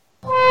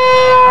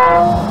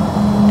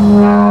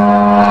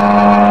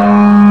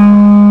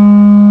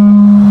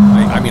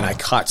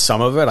caught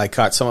some of it. I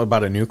caught some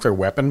about a nuclear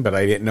weapon, but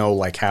I didn't know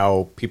like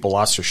how people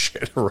lost their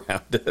shit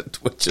around it,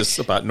 which is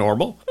about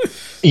normal.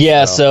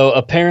 Yeah, so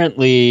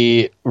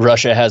apparently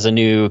Russia has a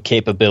new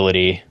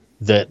capability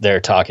that they're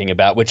talking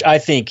about, which I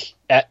think,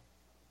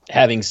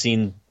 having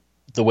seen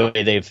the way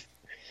they've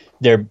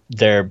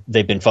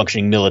been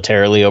functioning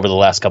militarily over the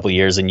last couple of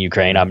years in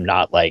Ukraine, I'm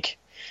not like,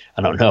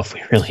 I don't know if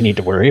we really need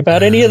to worry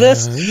about any of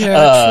this.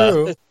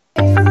 True.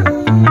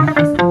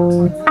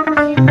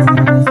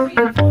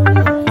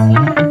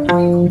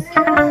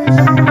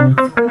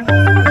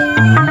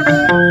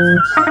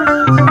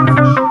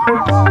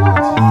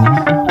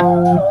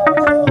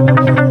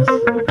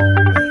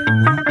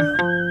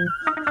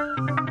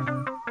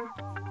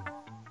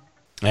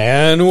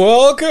 And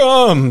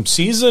welcome,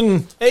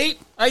 season 8,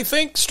 I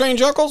think. Strange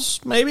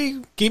Uncles,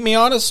 maybe. Keep me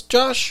honest,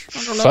 Josh.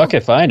 I don't know. Fuck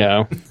if I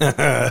know.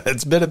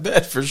 It's been a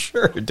bit for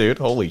sure, dude.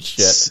 Holy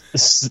shit.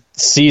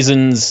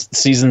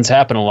 Seasons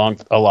happen a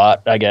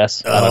lot, I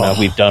guess. I don't know.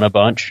 We've done a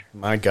bunch.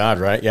 My God,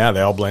 right? Yeah,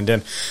 they all blend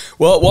in.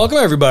 Well, welcome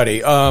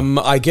everybody.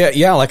 Like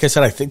I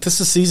said, I think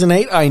this is season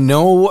 8. I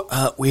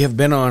know we have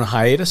been on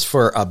hiatus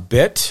for a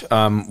bit.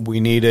 We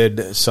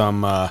needed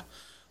some.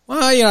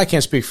 Well, I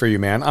can't speak for you,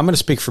 man. I'm going to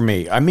speak for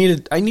me. I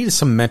needed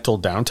some mental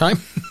downtime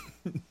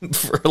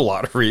for a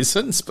lot of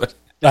reasons, but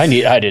I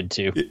did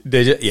too.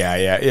 Did you?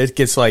 Yeah. It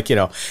gets like,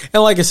 and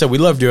like I said, we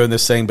love doing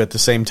this thing, but at the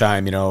same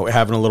time,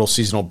 having a little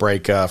seasonal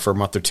break for a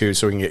month or two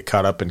so we can get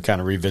caught up and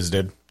kind of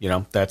revisited,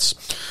 that's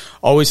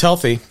always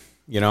healthy,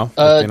 at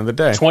the end of the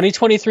day.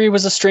 2023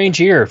 was a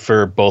strange year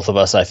for both of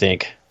us, I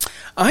think.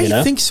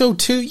 I think so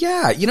too.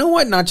 Yeah. You know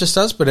what? Not just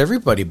us, but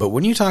everybody. But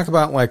when you talk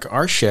about like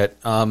our shit,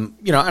 and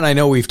I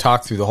know we've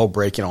talked through the whole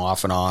break,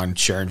 off and on,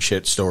 sharing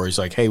shit stories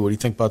like, hey, what do you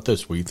think about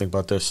this? What do you think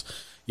about this?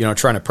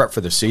 Trying to prep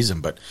for the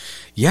season. But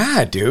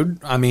yeah,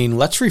 dude, I mean,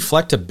 let's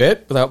reflect a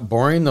bit without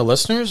boring the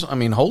listeners. I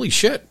mean, holy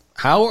shit.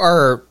 How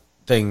are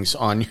things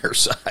on your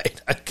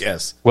side, I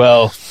guess?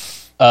 Well,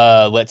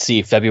 let's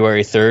see.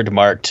 February 3rd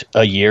marked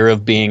a year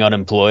of being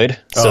unemployed.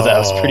 So that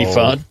was pretty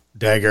fun.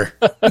 Dagger.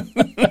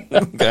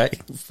 Okay.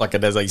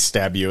 Fucking as I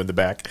stab you in the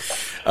back.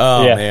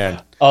 Oh, yeah.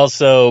 Man.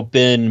 Also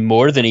been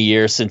more than a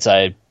year since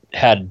I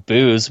had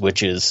booze,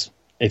 which is,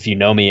 if you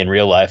know me in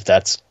real life,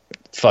 that's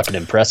fucking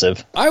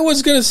impressive. I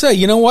was going to say,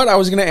 you know what? I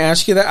was going to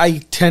ask you that. I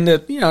tend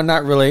to,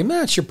 not really,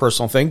 it's your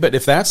personal thing, but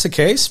if that's the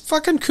case,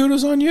 fucking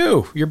kudos on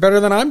you. You're better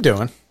than I'm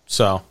doing.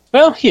 So.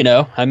 Well,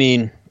 I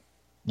mean,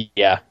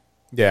 yeah.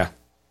 Yeah.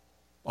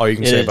 All you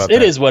can say about that.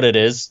 It is what it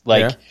is.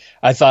 Like,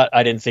 yeah.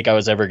 I didn't think I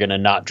was ever going to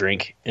not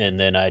drink, and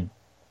then I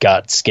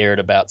got scared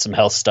about some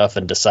health stuff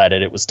and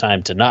decided it was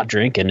time to not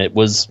drink, and it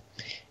was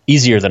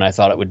easier than I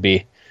thought it would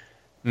be.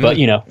 But,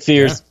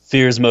 fear's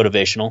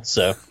motivational,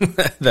 so.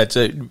 That's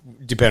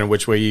it, depending on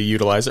which way you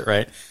utilize it,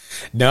 right?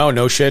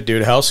 No shit,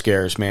 dude. Health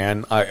scares,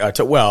 man.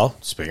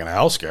 Speaking of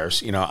health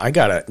scares, I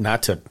got to,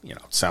 not to,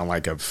 sound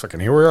like a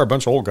fucking, here we are, a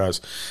bunch of old guys,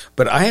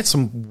 but I had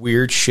some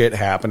weird shit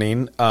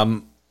happening.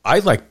 I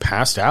like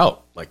passed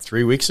out like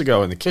 3 weeks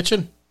ago in the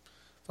kitchen.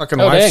 Fucking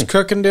wife's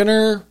cooking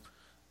dinner.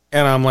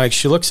 And I'm like,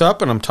 she looks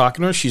up and I'm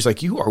talking to her. She's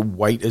like, you are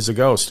white as a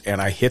ghost.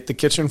 And I hit the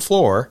kitchen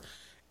floor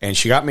and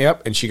she got me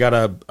up and she got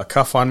a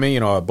cuff on me,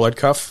 a blood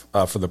cuff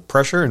for the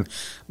pressure. And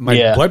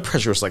my blood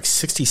pressure was like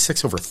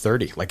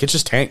 66/30. Like it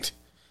just tanked.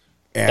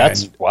 And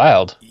that's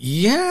wild.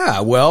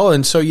 Yeah. Well,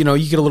 and so, you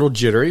get a little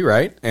jittery,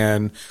 right?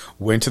 And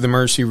went to the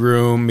emergency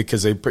room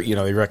because they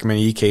recommend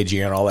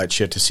EKG and all that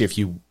shit to see if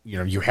you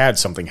had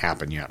something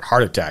happen. You had a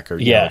heart attack or,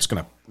 it's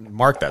going to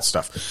mark that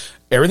stuff.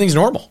 Everything's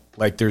normal.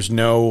 Like there's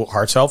no,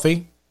 heart's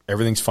healthy.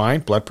 Everything's fine.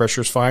 Blood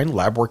pressure's fine.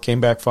 Lab work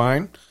came back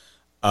fine.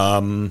 I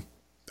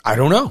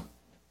don't know.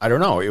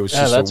 It was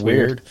just that's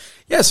weird.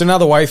 Yeah. So now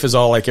the wife is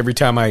all like, every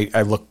time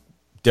I look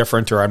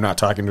different or I'm not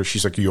talking to her,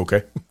 she's like, are you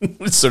okay?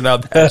 So now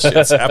that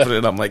shit's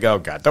happening. I'm like, oh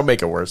God, don't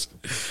make it worse.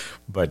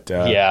 But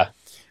I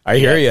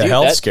hear you. Dude,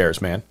 health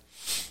scares, man.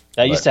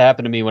 That used to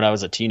happen to me when I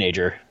was a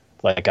teenager.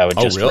 Like I would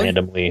just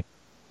randomly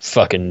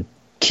fucking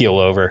keel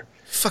over.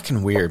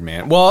 Fucking weird,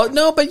 man. Well,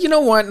 no, but you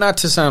know what? Not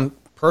to sound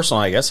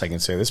personal, I guess I can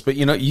say this, but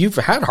you've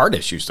had heart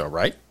issues though,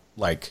 right?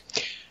 Like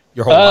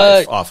your whole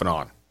life off and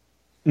on.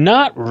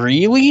 Not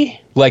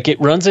really. Like it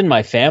runs in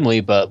my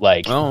family, but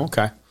like, oh,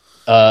 okay.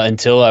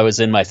 Until I was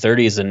in my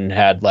 30s and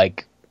had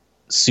like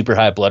super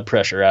high blood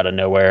pressure out of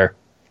nowhere,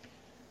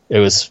 I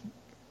was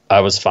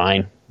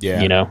fine.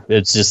 Yeah.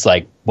 It's just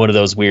like one of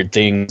those weird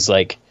things.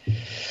 Like,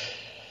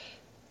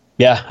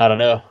 yeah, I don't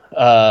know.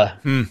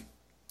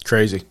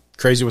 Crazy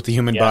what the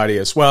human body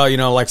is. Well,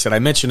 like I said, I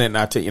mentioned it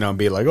not to,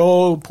 be like,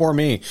 oh, poor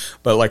me.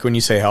 But like when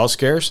you say health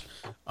scares,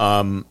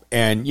 and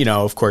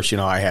of course,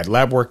 I had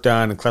lab work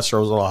done and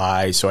cholesterol was a little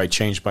high. So I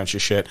changed a bunch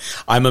of shit.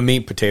 I'm a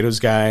meat potatoes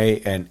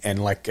guy.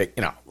 And like,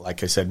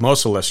 like I said,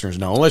 most of the listeners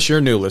know, unless you're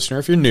a new listener.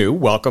 If you're new,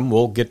 welcome.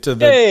 We'll get to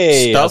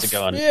the stuff. How's it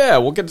going? Yeah,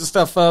 we'll get to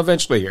stuff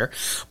eventually here.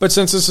 But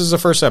since this is the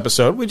first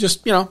episode, we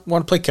just, want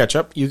to play catch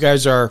up. You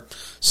guys are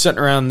sitting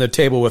around the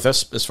table with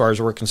us as far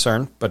as we're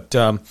concerned. But,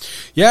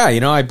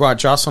 I brought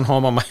Jocelyn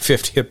home on my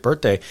 50th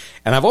birthday,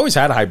 and I've always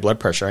had high blood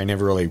pressure. I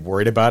never really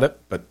worried about it,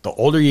 but the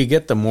older you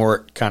get, the more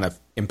it kind of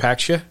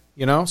impacts you,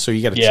 so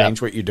you got to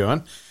change what you're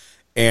doing.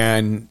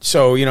 And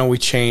so, we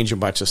change a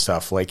bunch of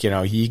stuff. Like,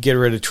 you get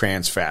rid of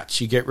trans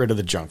fats, you get rid of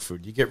the junk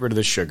food, you get rid of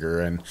the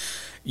sugar. And,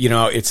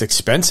 it's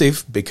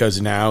expensive because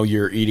now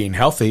you're eating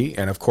healthy.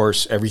 And, of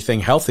course, everything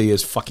healthy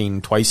is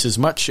fucking twice as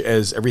much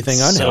as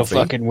everything unhealthy.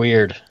 So fucking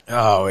weird.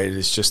 Oh, it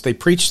is just, they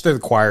preach to the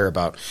choir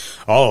about,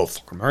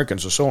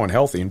 Americans are so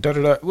unhealthy and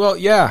da-da-da. Well,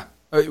 yeah,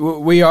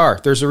 we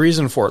are. There's a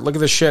reason for it. Look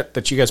at the shit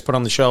that you guys put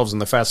on the shelves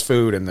and the fast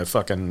food and the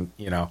fucking,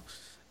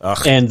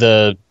 ugh.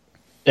 And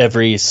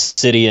every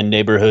city and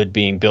neighborhood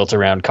being built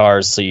around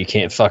cars, so you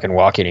can't fucking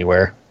walk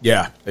anywhere.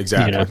 Yeah,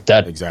 exactly.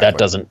 That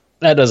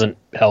doesn't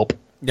help.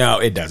 No,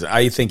 it doesn't.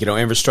 I think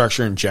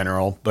infrastructure in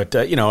general, but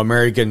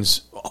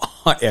Americans,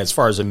 as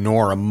far as a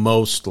norm,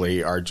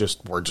 mostly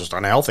we're just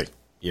unhealthy.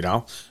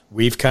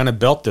 We've kind of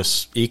built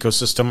this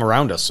ecosystem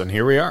around us, and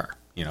here we are.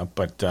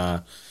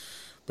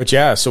 But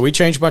yeah, so we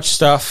changed a bunch of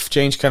stuff,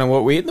 changed kind of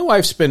what we eat, and the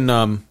wife's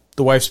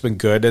been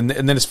good, and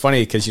then it's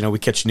funny because we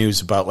catch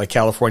news about like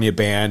California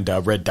banned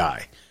red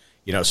dye,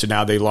 so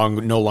now they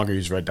no longer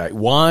use red dye.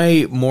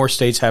 Why more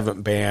states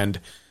haven't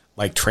banned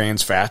like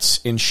trans fats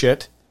in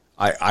shit?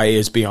 I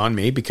is beyond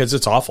me because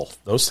it's awful.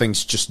 Those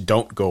things just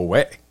don't go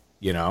away.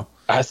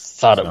 I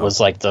thought it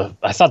was like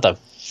I thought the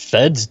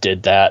feds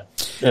did that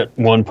at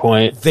one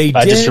point.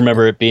 I just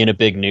remember it being a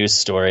big news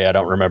story. I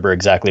don't remember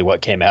exactly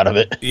what came out of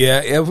it.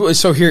 Yeah.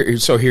 So here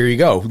you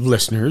go,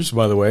 listeners.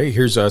 By the way,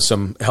 here's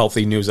some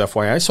healthy news,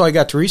 FYI. So I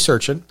got to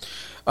researching.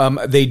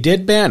 They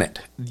did ban it.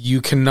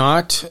 You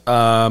cannot.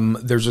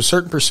 There's a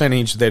certain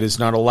percentage that is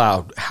not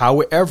allowed.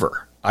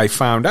 However, I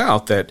found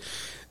out that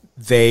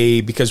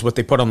because what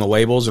they put on the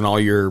labels and all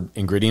your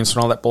ingredients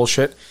and all that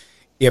bullshit,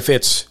 if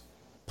it's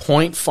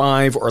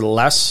 0.5 or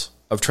less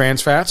of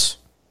trans fats,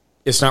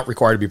 it's not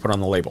required to be put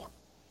on the label.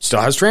 Still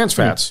has trans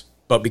fats,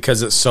 but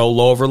because it's so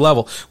low of a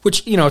level,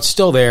 which, it's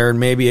still there, and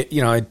maybe,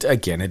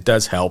 it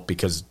does help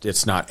because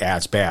it's not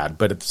as bad.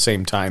 But at the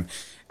same time,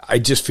 I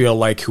just feel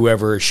like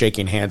whoever is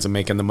shaking hands and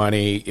making the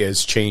money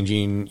is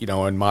changing,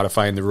 and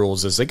modifying the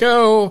rules as they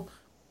go.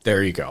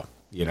 There you go,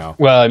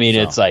 Well, I mean,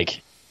 It's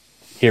like,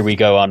 here we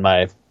go on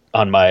my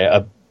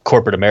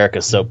corporate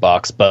America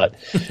soapbox, but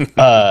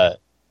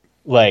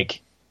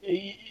like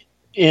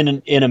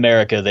in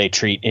America, they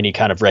treat any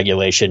kind of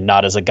regulation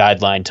not as a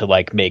guideline to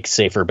like make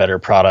safer, better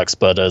products,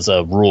 but as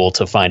a rule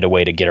to find a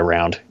way to get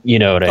around. You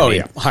know what I mean? Oh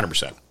yeah,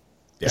 100%.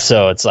 Yeah.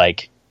 So it's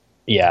like,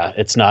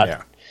 it's not.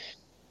 Yeah.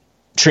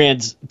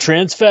 Trans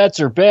fats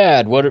are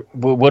bad. What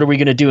are we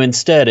going to do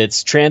instead?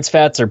 It's trans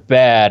fats are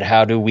bad.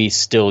 How do we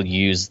still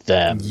use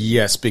them?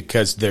 Yes,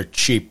 because they're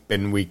cheap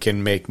and we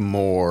can make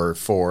more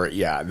for it.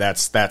 Yeah,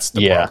 that's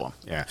the problem.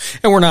 Yeah,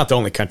 and we're not the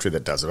only country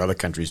that does it. Other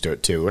countries do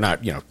it too. We're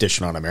not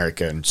dishing on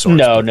America and sorts.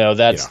 No,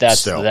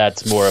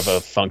 that's more of a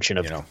function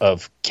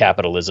of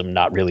capitalism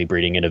not really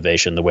breeding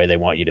innovation the way they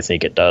want you to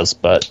think it does.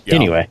 But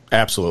anyway,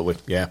 absolutely,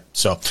 yeah.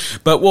 So,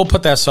 but we'll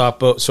put that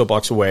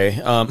soapbox away.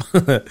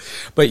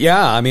 But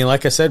yeah, I mean,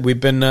 like I said, we've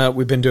been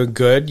doing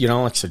good.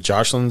 Like I said,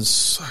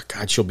 Jocelyn's,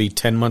 she'll be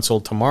 10 months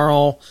old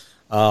tomorrow.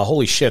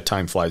 Holy shit,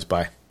 time flies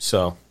by.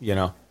 So,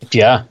 yeah,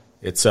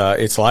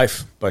 it's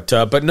life.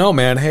 But no,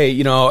 man.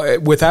 Hey,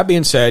 with that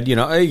being said,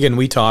 again,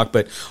 we talk,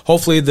 but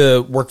hopefully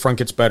the work front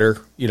gets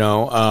better.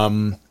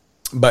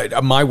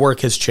 But my work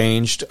has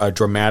changed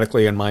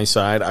dramatically on my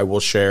side. I will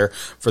share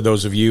for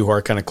those of you who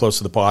are kind of close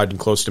to the pod and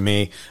close to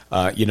me.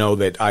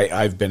 That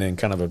I've been in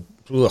kind of a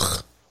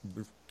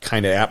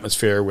kind of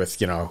atmosphere with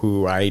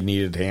who I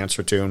needed to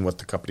answer to and what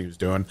the company was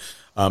doing.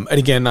 And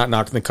again, not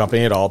knocking the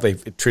company at all.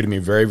 They've treated me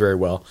very, very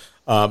well.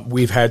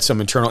 We've had some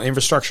internal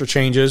infrastructure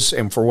changes,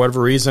 and for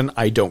whatever reason,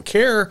 I don't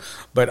care,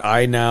 but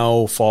I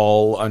now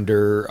fall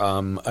under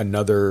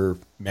another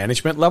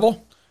management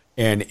level,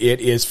 and it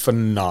is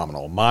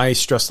phenomenal. My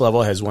stress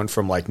level has went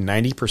from like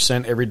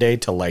 90% every day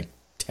to like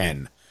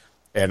 10,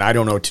 and I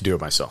don't know what to do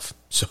with myself.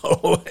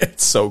 So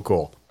it's so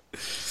cool.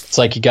 It's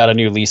like you got a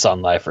new lease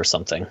on life or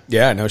something.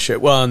 Yeah, no shit.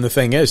 Well, and the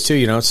thing is, too,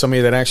 it's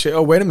somebody that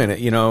actually, wait a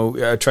minute,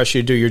 I trust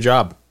you to do your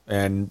job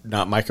and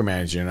not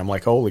micromanaging. And I'm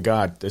like, holy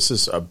God, this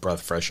is a breath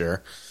of fresh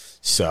air.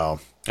 So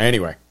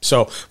anyway,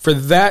 so for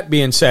that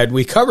being said,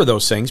 we cover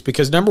those things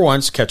because number one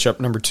is catch up.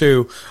 Number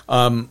two,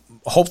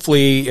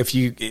 hopefully if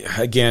you've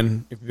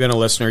been a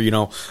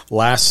listener,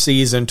 last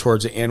season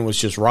towards the end was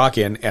just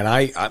rocking, and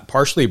I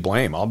partially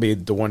blame. I'll be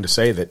the one to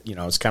say that,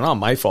 it's kind of on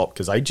my fault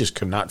because I just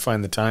could not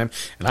find the time,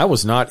 and I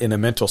was not in a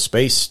mental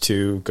space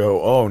to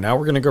go, now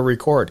we're going to go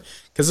record,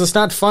 because it's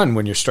not fun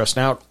when you're stressed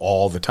out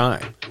all the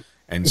time.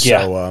 And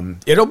so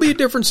it'll be a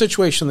different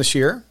situation this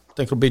year. I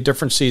think it'll be a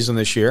different season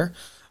this year.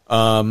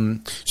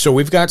 So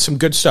we've got some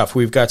good stuff.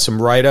 We've got some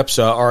write-ups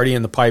already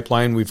in the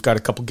pipeline. We've got a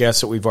couple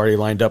guests that we've already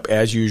lined up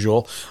as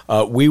usual.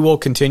 We will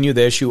continue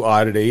the issue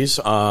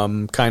oddities,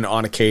 kind of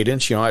on a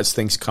cadence, as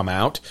things come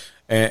out.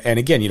 And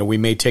again, we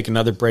may take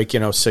another break,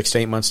 6 to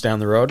 8 months down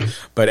the road.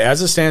 But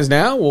as it stands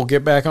now, we'll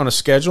get back on a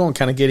schedule and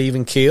kind of get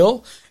even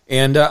keel.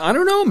 And I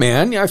don't know,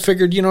 man. I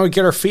figured, get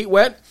our feet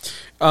wet.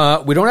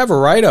 We don't have a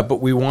write-up,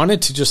 but we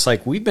wanted to just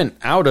we've been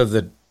out of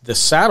the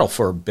saddle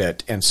for a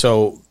bit. And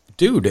so,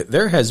 dude,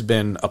 there has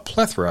been a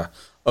plethora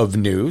of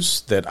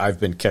news that I've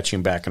been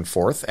catching back and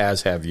forth,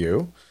 as have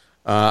you.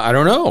 I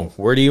don't know.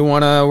 Where do you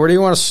want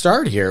to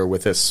start here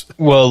with this?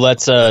 Well,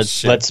 let's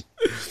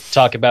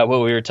talk about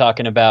what we were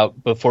talking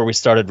about before we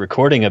started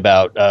recording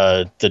about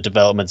the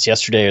developments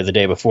yesterday or the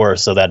day before.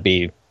 So that'd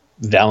be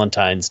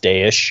Valentine's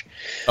Day-ish.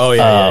 Oh,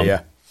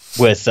 yeah.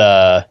 With,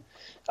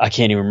 I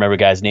can't even remember the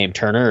guy's name,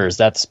 Turner, or is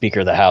that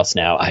Speaker of the House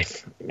now? I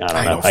don't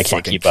know. I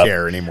can't keep up.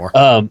 Anymore.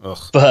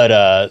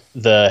 But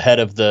the head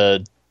of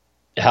the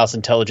House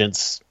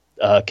Intelligence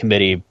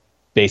Committee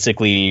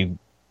basically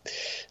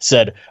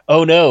said,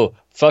 "Oh no,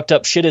 fucked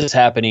up shit is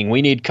happening.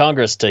 We need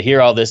Congress to hear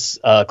all this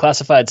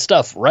classified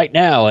stuff right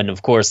now." And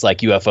of course,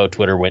 UFO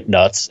Twitter went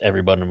nuts.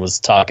 Everyone was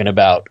talking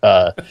about,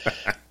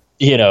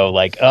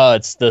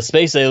 it's the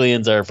space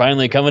aliens are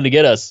finally coming to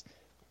get us.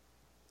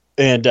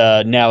 And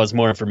now, as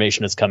more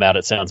information has come out,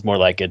 it sounds more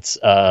like it's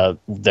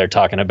they're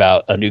talking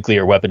about a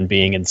nuclear weapon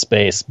being in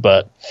space.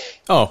 But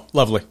oh,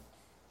 lovely.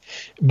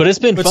 But it's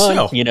been fun,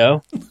 still.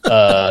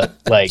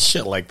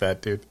 Shit like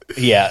that, dude.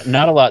 Yeah,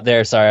 not a lot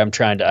there. Sorry,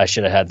 I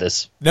should have had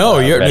this. No,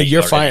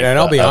 you're fine. And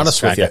I'll be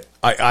honest with you.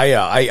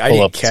 I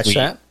didn't catch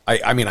that.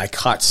 I mean, I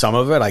caught some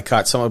of it. I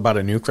caught some about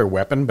a nuclear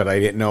weapon, but I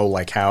didn't know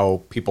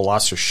how people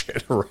lost their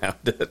shit around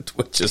it,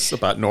 which is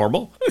about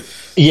normal.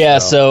 Yeah.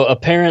 So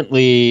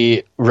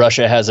apparently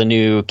Russia has a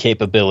new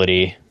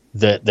capability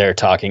that they're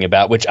talking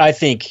about, which I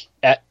think,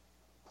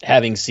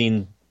 having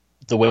seen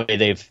the way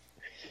they've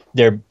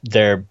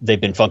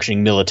been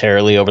functioning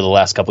militarily over the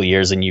last couple of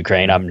years in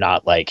Ukraine, I'm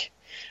not I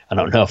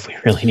don't know if we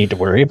really need to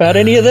worry about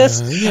any of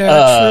this.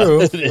 Yeah,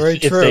 true. Very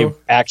if true. they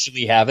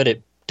actually have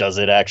it, does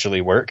it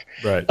actually work?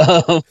 Right.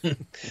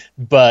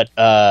 But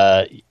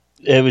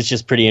it was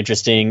just pretty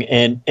interesting.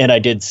 And I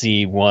did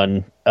see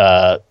one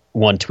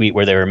tweet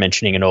where they were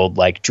mentioning an old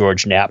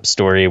George Knapp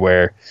story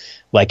where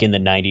in the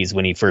 90s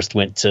when he first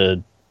went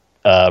to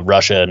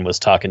Russia and was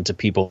talking to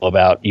people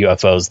about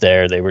UFOs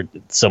there,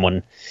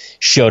 someone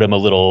showed him a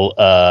little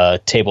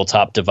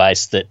tabletop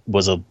device that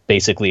was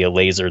basically a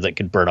laser that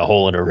could burn a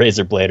hole in a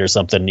razor blade or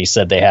something. And he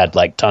said they had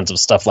tons of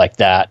stuff like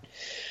that.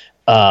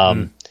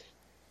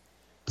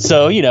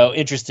 So,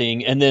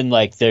 interesting. And then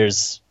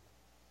there's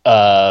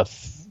a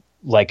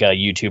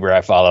YouTuber I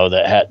follow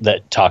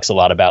that talks a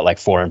lot about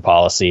foreign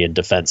policy and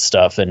defense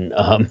stuff. And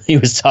he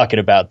was talking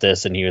about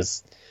this, and he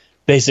was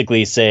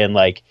basically saying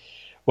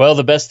well,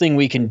 the best thing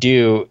we can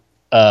do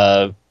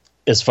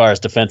as far as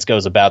defense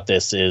goes about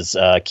this is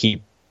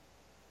keep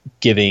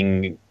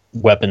giving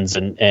weapons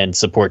and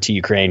support to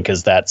Ukraine,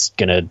 because that's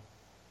going to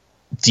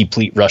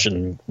deplete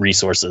Russian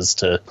resources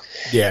for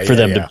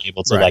them to be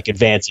able to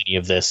advance any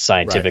of this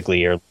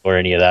scientifically or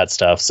any of that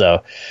stuff.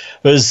 So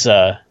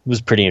it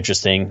was pretty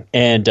interesting.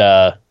 And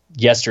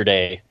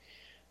yesterday,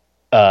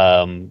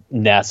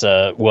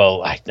 NASA,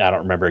 well, I don't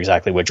remember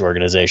exactly which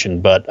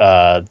organization, but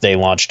they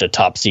launched a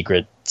top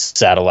secret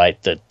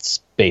satellite that's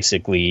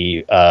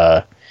basically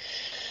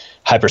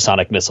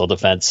hypersonic missile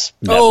defense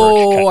network.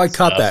 Oh, I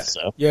caught that.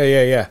 So.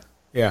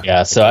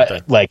 Yeah. So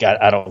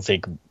I don't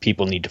think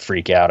people need to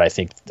freak out. I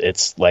think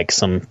it's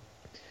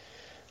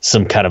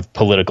some kind of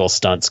political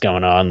stunts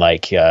going on.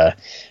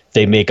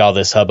 They make all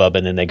this hubbub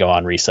and then they go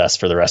on recess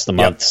for the rest of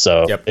the month.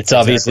 So it's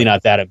obviously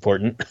not that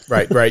important.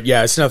 Right.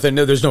 Yeah, it's nothing.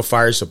 No, there's no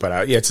fires to put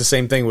out. Yeah, it's the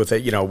same thing with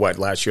it.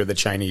 Last year, the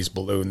Chinese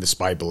balloon, the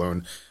spy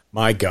balloon.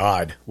 My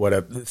God, what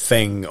a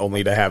thing!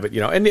 Only to have it.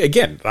 And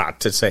again, not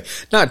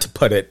to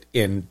put it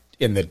in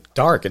the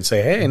dark and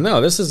say, hey,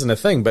 no, this isn't a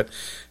thing. But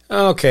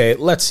okay,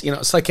 let's.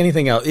 It's like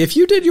anything else. If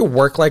you did your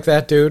work like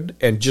that, dude,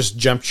 and just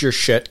jumped your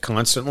shit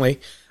constantly,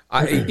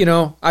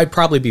 I'd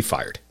probably be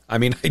fired. I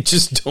mean, I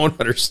just don't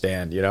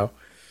understand.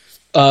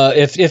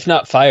 If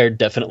not fired,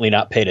 definitely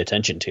not paid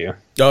attention to.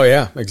 Oh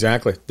yeah,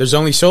 exactly. There's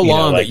only so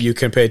long that you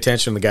can pay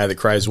attention to the guy that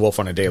cries wolf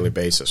on a daily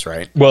basis,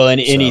 right? Well,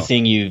 and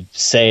anything you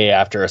say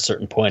after a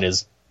certain point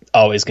is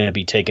always going to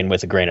be taken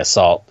with a grain of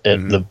salt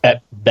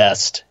at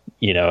best.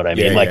 You know what I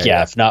mean?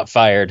 If not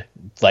fired,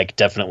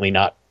 definitely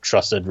not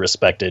trusted,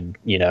 respected.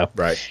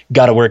 Right.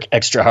 Got to work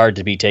extra hard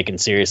to be taken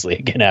seriously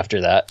again after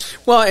that.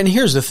 Well, and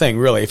here's the thing,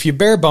 really, if you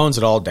bare bones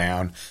it all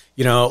down.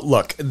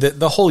 Look,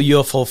 the whole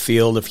UFO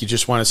field, if you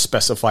just want to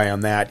specify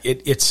on that,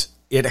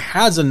 it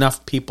has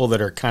enough people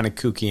that are kind of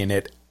kooky in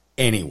it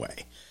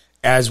anyway,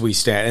 as we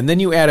stand. And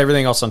then you add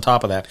everything else on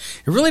top of that.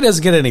 It really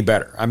doesn't get any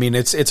better. I mean,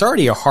 it's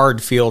already a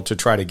hard field to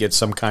try to get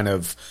some kind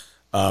of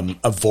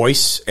a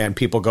voice, and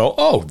people go,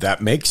 oh,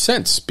 that makes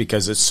sense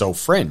because it's so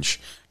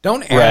fringe.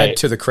 Don't add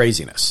to the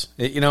craziness.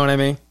 You know what I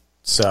mean?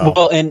 So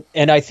well,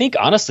 and I think,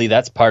 honestly,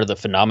 that's part of the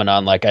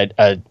phenomenon.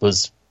 I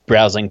was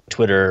browsing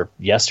Twitter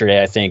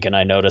yesterday, I think, and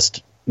I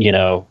noticed,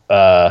 old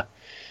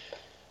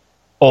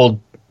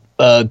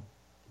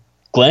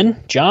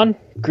John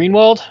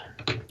Greenwald,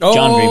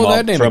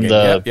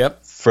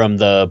 from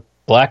the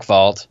Black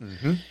Vault,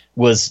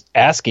 was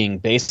asking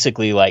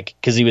basically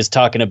because he was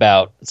talking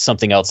about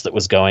something else that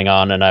was going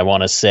on, and I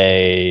want to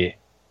say,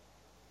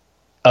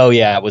 oh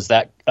yeah, it was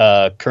that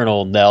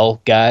Colonel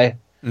Nell guy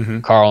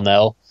Carl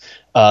Nell.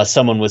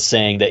 Someone was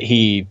saying that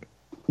he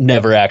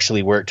never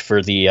actually worked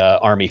for the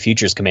Army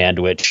Futures Command,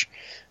 which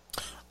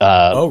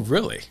oh,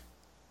 really?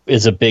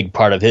 Is a big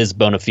part of his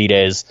bona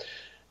fides.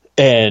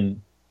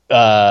 And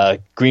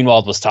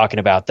Greenwald was talking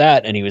about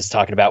that, and he was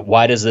talking about,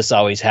 why does this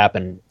always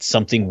happen?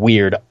 Something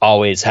weird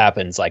always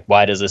happens. Like,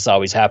 why does this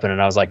always happen?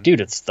 And I was like,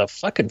 dude, it's the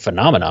fucking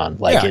phenomenon.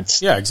 Like,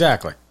 yeah,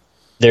 exactly.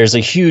 There's a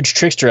huge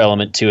trickster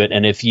element to it,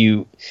 and if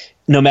you,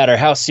 no matter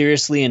how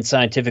seriously and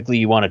scientifically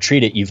you want to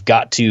treat it, you've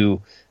got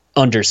to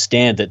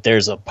understand that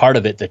there's a part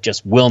of it that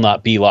just will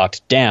not be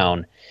locked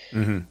down.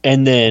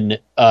 And then,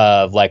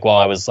 like, while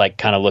I was like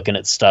kind of looking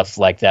at stuff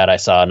like that, I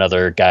saw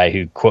another guy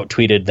who quote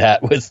tweeted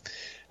that with,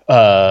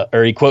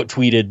 or he quote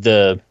tweeted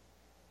the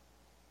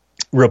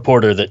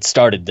reporter that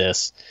started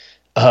this,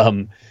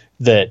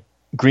 that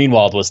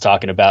Greenwald was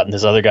talking about. And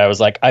this other guy was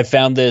like, I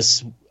found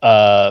this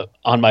on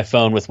my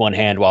phone with one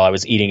hand while I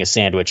was eating a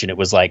sandwich. And it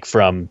was like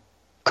from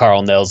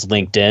Carl Nell's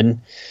LinkedIn.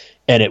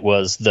 And it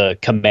was the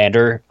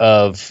commander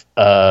of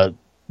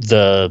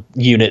the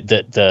unit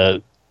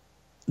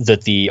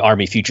that the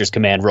Army Futures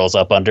Command rolls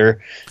up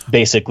under,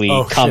 basically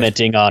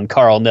commenting on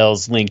Carl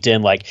Nell's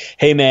LinkedIn, like,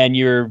 hey man,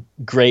 you're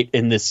great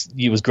in this.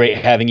 It was great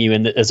having you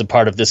as a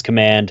part of this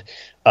command.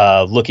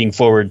 Looking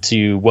forward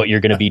to what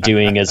you're going to be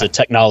doing as a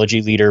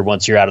technology leader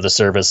once you're out of the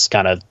service,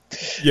 kind of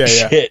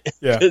shit.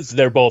 Yeah. 'Cause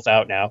they're both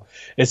out now.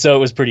 And so it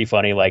was pretty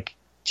funny, like,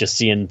 just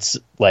seeing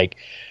like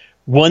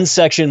one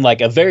section,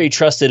 like a very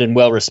trusted and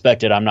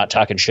well-respected, I'm not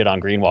talking shit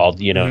on Greenwald,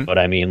 you know what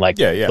I mean? Like,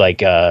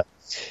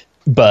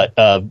 but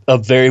a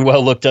very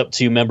well looked up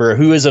to member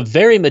who is a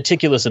very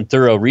meticulous and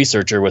thorough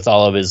researcher with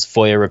all of his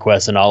FOIA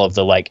requests and all of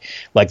the like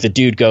the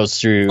dude goes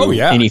through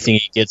anything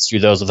he gets through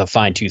those with a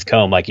fine tooth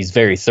comb. Like, he's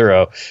very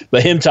thorough,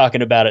 but him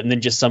talking about it, and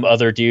then just some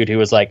other dude who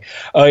was like,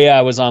 oh yeah,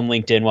 I was on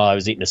LinkedIn while I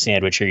was eating a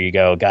sandwich. Here you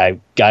go.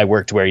 Guy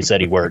worked where he said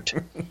he worked.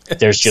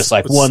 There's just so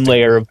like one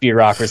layer of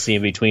bureaucracy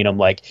in between them.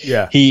 Like,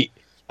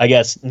 I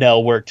guess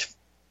Nell worked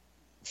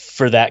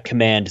for that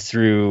command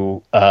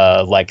through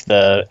like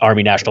the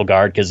Army National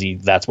Guard, because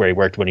that's where he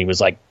worked when he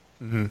was like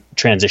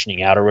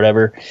transitioning out or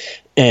whatever.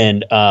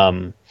 And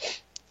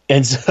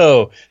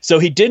so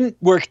he didn't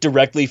work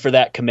directly for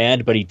that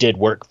command, but he did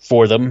work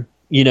for them.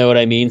 You know what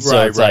I mean?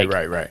 So it's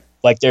right.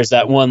 Like, there's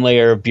that one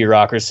layer of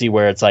bureaucracy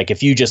where it's like,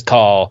 if you just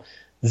call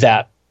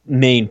that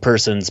main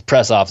person's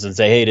press office and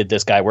say, hey, did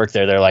this guy work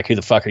there? They're like, who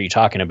the fuck are you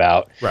talking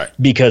about? Right.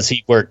 Because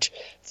he worked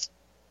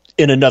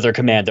in another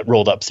command that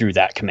rolled up through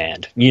that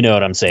command. You know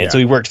what I'm saying? Yeah. So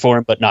he worked for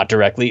him, but not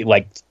directly.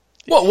 Like,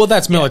 well,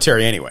 that's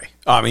military anyway.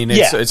 I mean,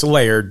 it's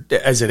layered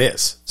as it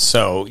is.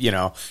 So, you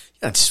know,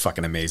 that just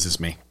fucking amazes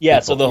me. Yeah.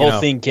 People, so the whole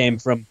thing came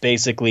from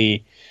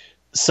basically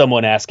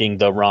someone asking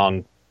the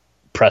wrong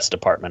press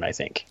department, I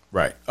think.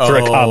 Right. For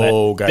a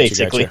comment, gotcha,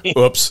 basically. Gotcha.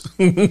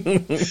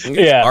 Oops.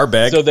 Yeah. Our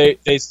bag. So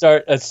they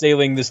start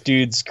assailing this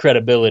dude's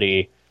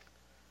credibility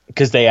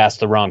because they asked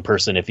the wrong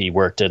person if he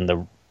worked in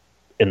the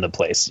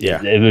place.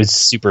 Yeah. It was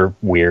super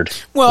weird.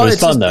 Well, it was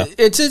fun though.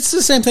 It's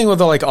the same thing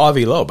with like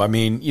Avi Loeb. I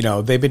mean, you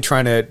know, they've been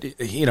trying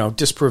to, you know,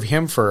 disprove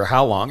him for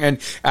how long? And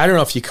I don't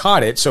know if you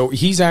caught it. So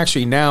he's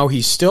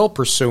still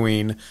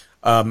pursuing,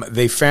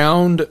 they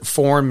found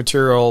foreign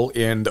material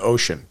in the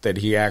ocean that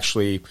he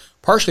actually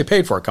partially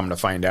paid for, come to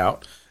find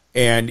out.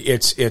 And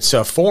it's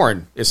a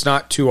foreign. It's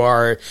not to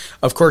our,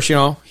 of course, you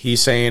know,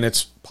 he's saying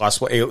it's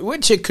possible alien,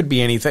 which it could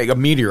be anything. A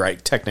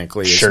meteorite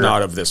technically is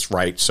not of this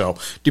right. So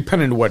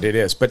depending on what it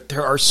is, but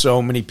there are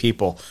so many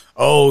people.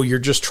 Oh, you're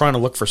just trying to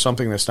look for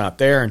something that's not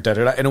there, and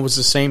da-da-da. And it was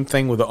the same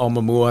thing with the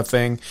Oumuamua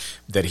thing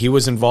that he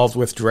was involved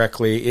with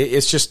directly.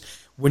 It's just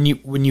when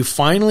you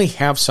finally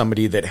have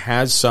somebody that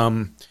has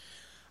some,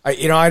 I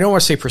don't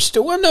want to say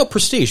prestige. Well, no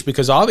prestige,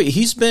 because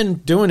he's been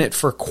doing it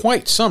for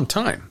quite some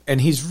time, and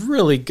he's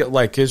really got,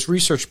 like, his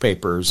research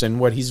papers and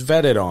what he's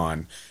vetted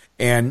on.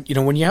 And, you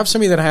know, when you have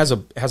somebody that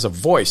has a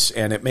voice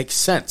and it makes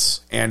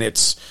sense and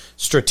it's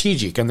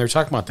strategic, and they're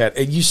talking about that,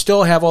 and you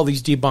still have all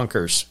these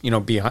debunkers, you know,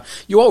 behind.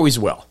 You always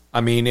will.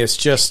 I mean, it's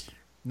just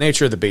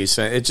nature of the beast.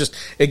 It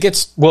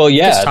gets gets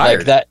tired,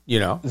 like that. You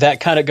know, that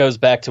kind of goes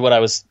back to what I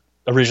was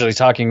originally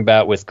talking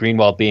about with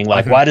Greenwald being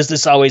like, why does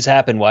this always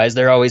happen? Why is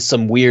there always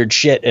some weird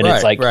shit? And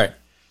it's like,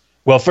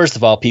 well, first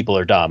of all, people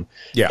are dumb.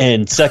 Yeah.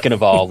 And second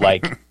of all,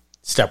 like,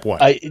 step one.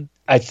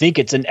 I think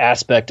it's an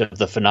aspect of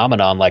the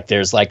phenomenon. Like,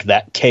 there's like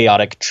that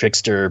chaotic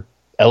trickster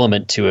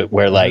element to it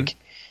where like,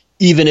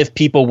 even if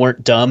people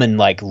weren't dumb and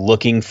like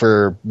looking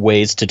for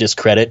ways to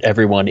discredit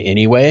everyone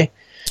anyway,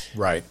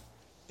 right,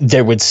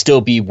 there would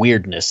still be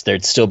weirdness.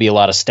 There'd still be a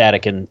lot of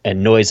static and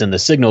noise in the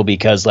signal,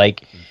 because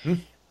like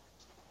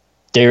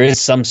there is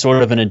some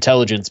sort of an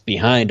intelligence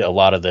behind a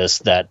lot of this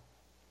that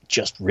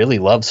just really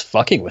loves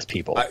fucking with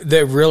people.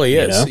 There really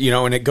is, you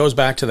know, and it goes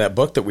back to that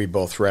book that we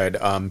both read,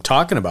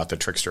 talking about the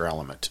trickster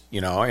element,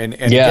 you know, and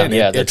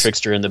the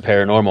trickster and the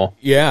paranormal.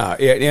 Yeah,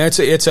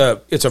 it's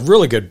a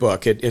really good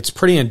book. It's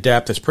pretty in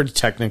depth. It's pretty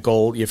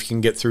technical if you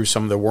can get through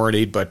some of the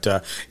wording, but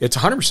it's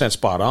 100%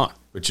 spot on.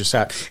 which is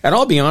sad. And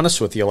I'll be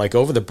honest with you, like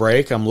over the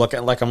break, I'm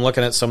looking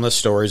at some of the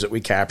stories that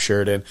we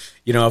captured, and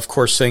of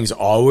course, things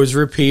always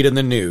repeat in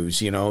the news.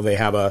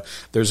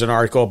 There's an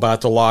article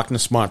about the Loch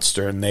Ness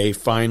monster, and they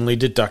finally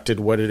deducted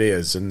what it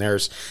is, and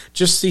there's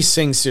just these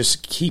things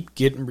just keep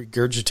getting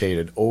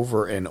regurgitated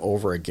over and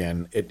over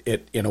again.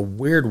 It in a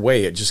weird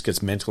way, it just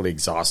gets mentally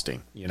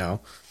exhausting.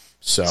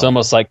 So it's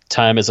almost like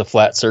time is a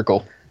flat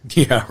circle.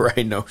 Yeah,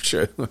 right. No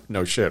shit,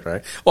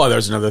 right? Well,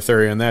 there's another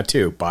theory on that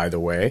too, by the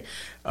way.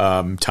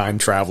 Time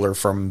traveler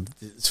from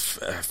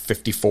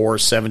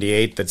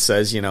 5478 that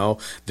says,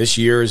 this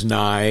year is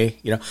nigh.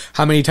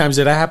 How many times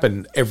did it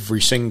happen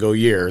every single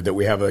year that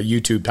we have a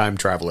YouTube time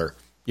traveler,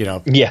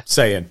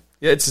 saying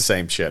it's the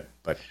same shit.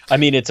 But I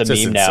mean, it's a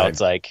meme now.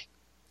 It's like,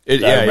 I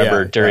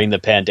remember during the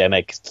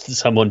pandemic,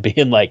 someone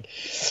being like,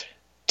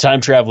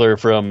 time traveler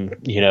from,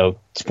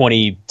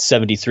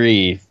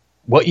 2073.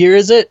 What year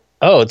is it?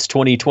 Oh, it's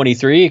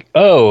 2023.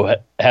 Oh,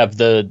 have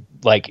the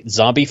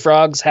zombie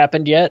frogs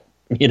happened yet?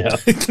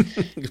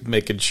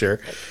 Making sure.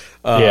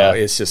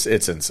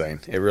 It's insane.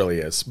 It really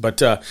is.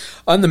 But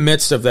on the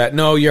midst of that,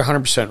 no, you're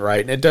 100% right.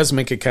 And it does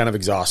make it kind of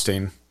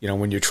exhausting,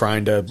 when you're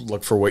trying to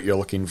look for what you're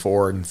looking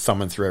for and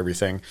thumbing through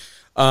everything.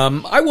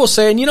 I will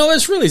say, and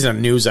this really isn't a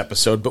news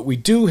episode, but we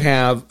do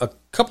have a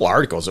couple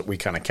articles that we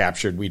kind of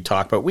captured. We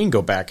talked about. We can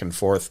go back and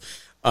forth.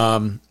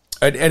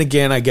 And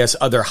again, I guess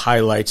other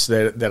highlights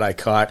that I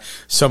caught.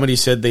 Somebody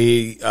said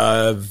they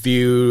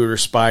viewed or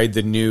spied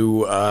the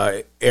new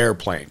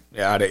airplane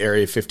out of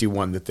Area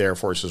 51 that the Air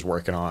Force is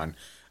working on,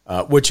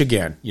 which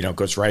again,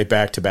 goes right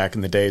back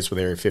in the days with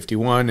Area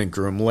 51 and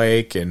Groom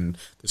Lake and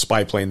the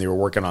spy plane they were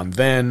working on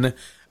then.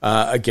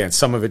 Again,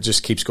 some of it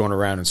just keeps going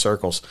around in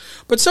circles.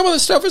 But some of the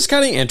stuff is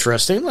kind of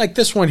interesting. Like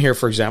this one here,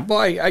 for example,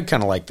 I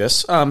kind of like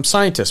this.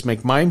 Scientists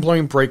make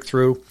mind-blowing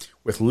breakthrough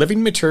with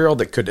living material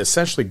that could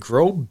essentially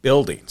grow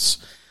buildings.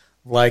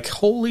 Like,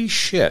 holy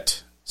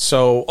shit.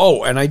 So,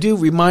 and I do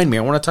remind me,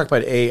 I want to talk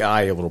about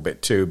AI a little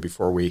bit too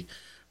before we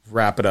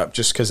wrap it up,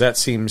 just because that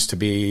seems to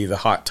be the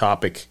hot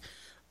topic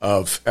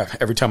of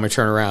every time I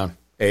turn around,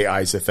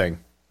 AI is a thing.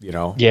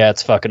 Yeah,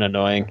 it's fucking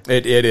annoying.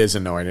 It is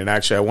annoying. And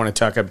actually, I want to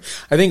talk, I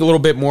think, a little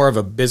bit more of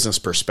a business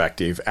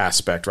perspective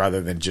aspect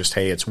rather than just,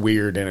 hey, it's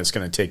weird and it's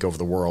going to take over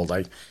the world.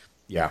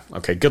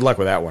 Okay, good luck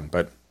with that one.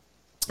 But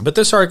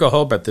this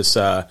article about this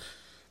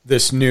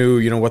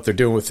new, what they're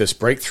doing with this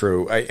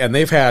breakthrough, and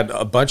they've had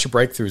a bunch of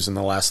breakthroughs in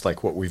the last,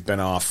 we've been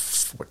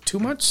off, 2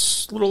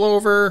 months, a little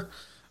over,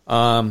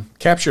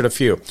 captured a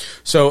few.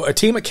 So a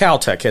team at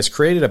Caltech has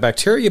created a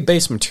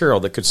bacteria-based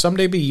material that could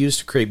someday be used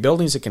to create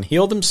buildings that can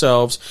heal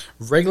themselves,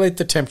 regulate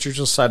the temperatures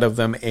inside of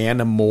them,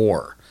 and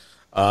more.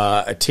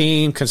 A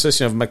team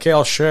consisting of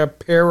Mikhail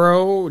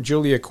Shapiro,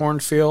 Julia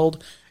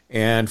Cornfield,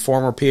 and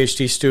former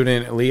PhD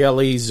student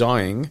Lieli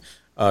Zhang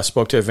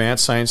spoke to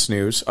Advanced Science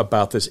News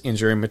about this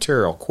engineering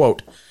material.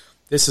 Quote,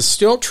 "This is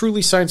still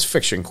truly science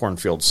fiction,"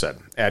 Cornfield said,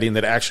 adding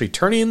that actually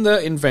turning the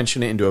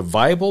invention into a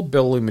viable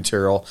building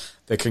material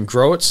that can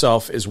grow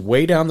itself is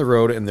way down the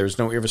road and there's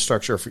no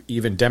infrastructure for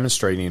even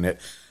demonstrating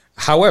it.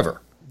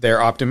 However,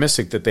 they're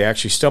optimistic that they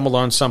actually stumbled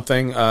on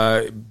something.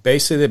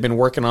 Basically, they've been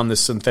working on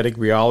this synthetic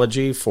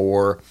rheology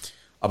for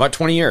about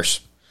 20 years.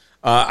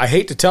 I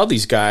hate to tell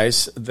these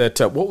guys that,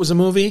 what was the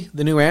movie?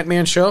 The new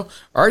Ant-Man show?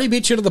 Already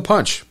beat you to the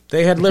punch.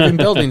 They had living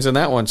buildings in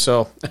that one,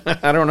 so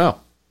I don't know.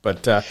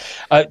 But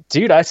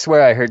dude, I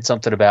swear I heard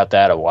something about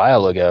that a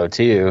while ago,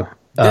 too.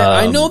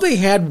 I know they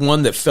had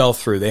one that fell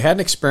through. They had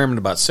an experiment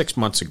about 6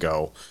 months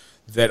ago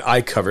that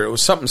I covered. It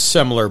was something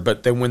similar,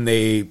 but then when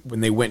they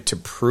went to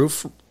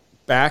proof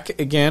back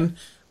again,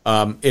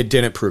 it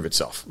didn't prove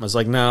itself. I was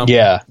like, no,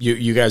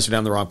 you guys are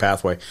down the wrong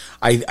pathway.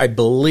 I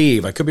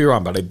believe, I could be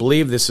wrong, but I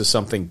believe this is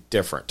something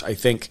different. I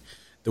think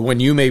the one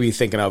you may be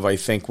thinking of,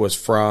 was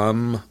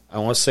from, I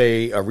want to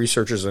say,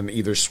 researchers in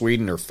either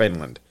Sweden or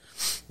Finland.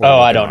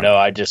 I don't know.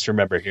 I just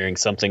remember hearing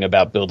something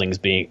about buildings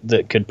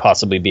that could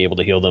possibly be able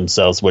to heal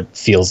themselves what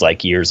feels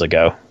like years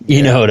ago.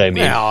 You know what I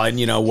mean? Well, and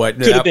you know what?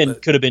 Could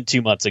have been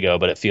 2 months ago,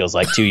 but it feels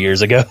like 2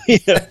 years ago.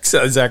 That's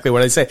exactly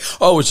what I say.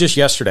 Oh, it was just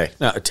yesterday.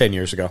 No, 10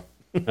 years ago.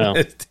 Oh,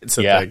 it's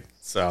a thing.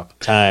 So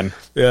time.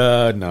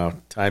 No,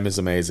 time is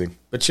amazing.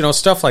 But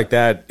stuff like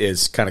that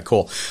is kind of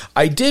cool.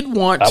 I did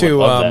want to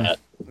love that.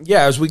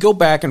 As we go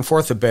back and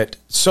forth a bit.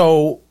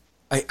 So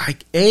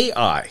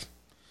AI,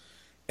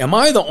 am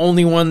I the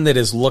only one that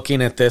is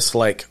looking at this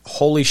like,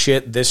 holy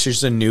shit, this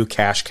is a new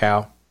cash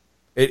cow?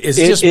 It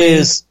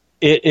is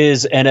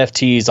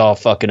NFTs all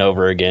fucking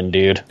over again,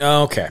 dude.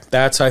 Okay,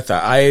 that's what I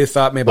thought. I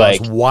thought maybe I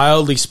was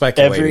wildly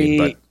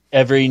speculating.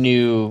 Every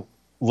new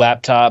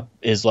laptop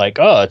is like,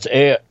 oh, it's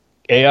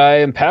AI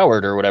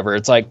empowered or whatever.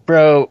 It's like,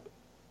 bro,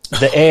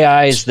 the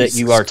AIs that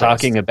you are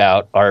talking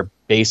about are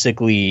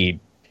basically...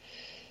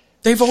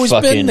 They've always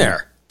been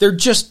there. They're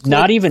just...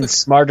 Not even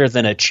smarter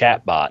than a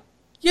chatbot.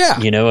 Yeah.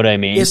 You know what I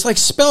mean? It's like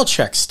spell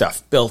check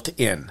stuff built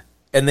in,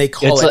 and they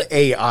call it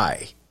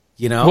AI,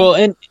 Well,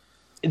 and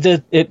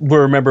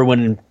remember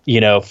when,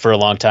 for a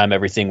long time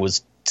everything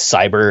was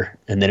cyber,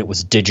 and then it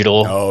was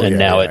digital,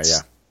 now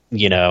it's,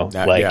 now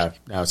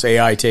it's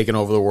AI taking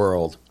over the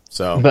world.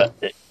 So, but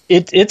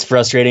It's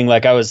frustrating.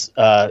 Like I was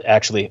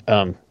actually,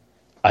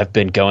 I've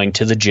been going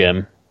to the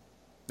gym,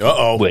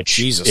 which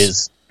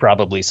is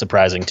probably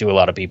surprising to a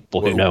lot of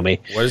people who know me.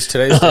 What is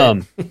today's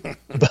day?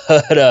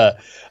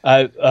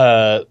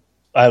 But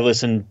I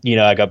listen,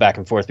 I go back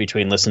and forth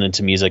between listening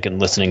to music and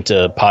listening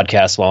to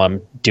podcasts while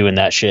I'm doing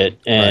that shit.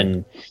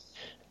 And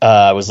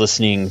I was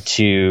listening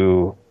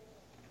to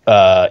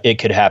It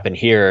Could Happen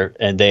Here,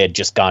 and they had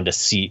just gone to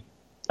CES,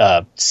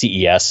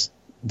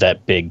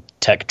 that big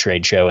tech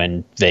trade show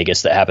in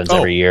Vegas that happens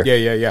every year.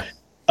 Yeah.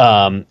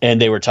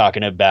 And they were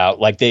talking about,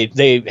 like,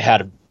 they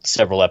had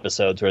several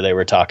episodes where they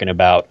were talking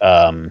about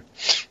their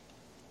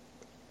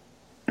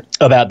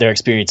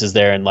experiences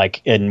there and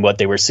what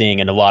they were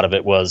seeing. And a lot of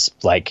it was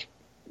like,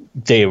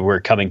 they were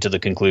coming to the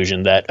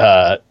conclusion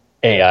that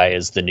AI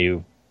is the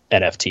new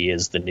NFT,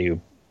 is the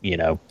new,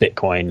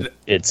 Bitcoin.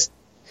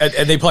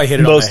 And they probably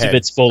hit it most on the head. of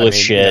it's full of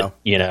shit,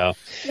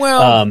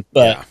 Well,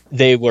 but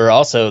they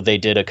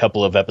did a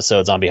couple of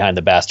episodes on Behind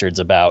the Bastards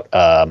about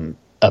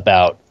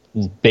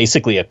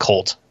basically a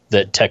cult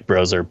that tech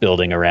bros are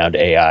building around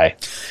AI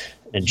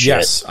and shit.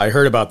 Yes, I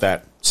heard about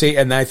that. See,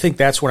 and I think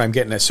that's what I'm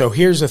getting at. So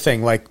here's the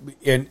thing, like,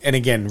 and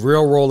again,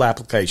 real world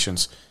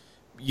applications.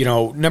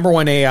 Number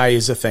one, AI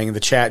is a thing. The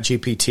Chat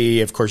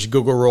GPT, of course,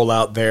 Google roll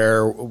out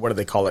their, what do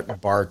they call it,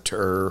 BART,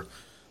 or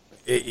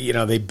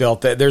they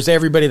built that. There's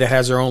everybody that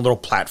has their own little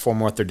platform,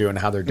 what they're doing,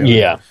 how they're doing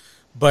it.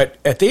 But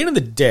at the end of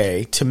the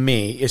day, to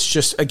me, it's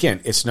just,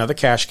 again, it's another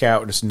cash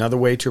cow, and it's another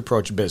way to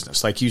approach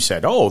business. Like you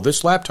said,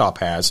 this laptop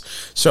has.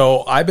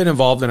 So I've been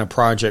involved in a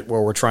project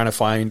where we're trying to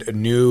find a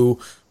new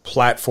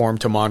platform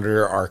to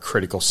monitor our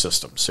critical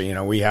systems.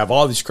 So, we have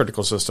all these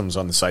critical systems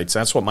on the sites.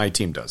 That's what my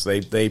team does.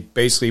 They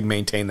basically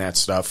maintain that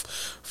stuff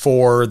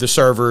for the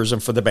servers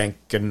and for the bank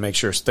and make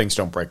sure things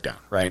don't break down,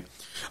 right?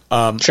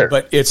 Sure.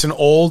 But it's an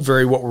old,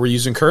 what we're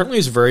using currently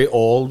is very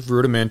old,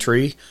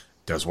 rudimentary,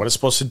 does what it's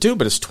supposed to do,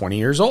 but it's 20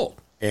 years old.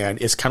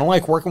 And it's kind of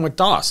like working with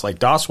DOS. Like,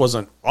 DOS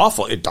wasn't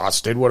awful.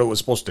 DOS did what it was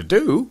supposed to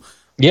do.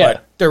 Yeah.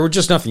 But there was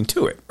just nothing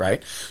to it,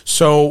 right?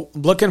 So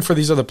looking for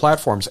these other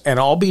platforms, and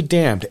I'll be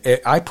damned,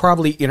 I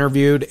probably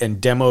interviewed and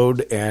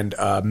demoed and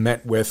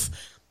met with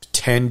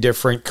 10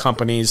 different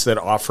companies that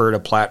offered a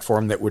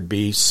platform that would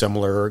be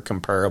similar or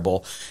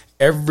comparable.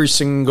 Every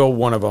single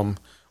one of them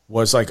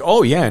was like,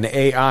 oh, yeah, an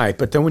AI.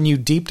 But then when you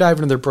deep dive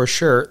into their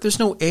brochure, there's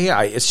no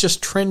AI. It's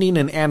just trending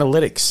and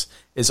analytics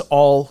is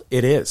all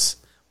it is.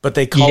 But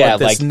they call it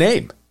this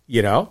name.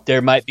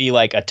 There might be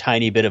like a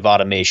tiny bit of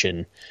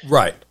automation.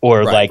 Right.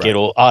 Or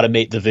it'll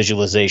automate the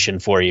visualization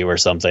for you or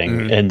something.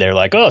 Mm-hmm. And they're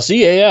like,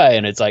 see AI.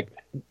 And it's like,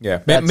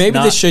 maybe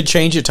they should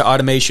change it to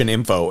automation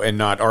info and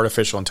not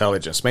artificial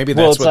intelligence. Maybe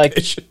that's what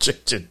they should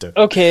change it to.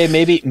 Okay,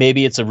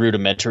 maybe it's a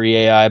rudimentary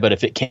AI, but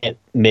if it can't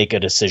make a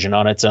decision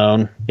on its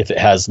own, if it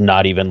has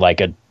not even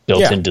like a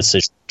built-in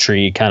decision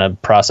tree kind of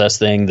process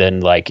thing, then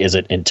like, is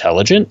it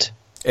intelligent?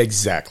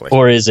 Exactly.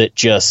 Or is it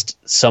just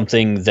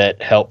something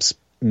that helps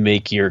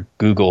make your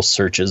Google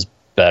searches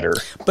better?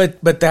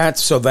 But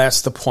that's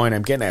the point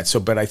I'm getting at.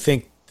 But I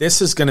think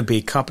this is going to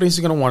be, companies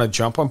are going to want to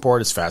jump on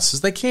board as fast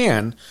as they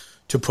can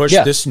to push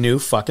this new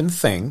fucking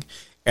thing.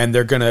 And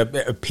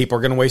people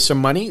are going to waste some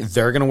money.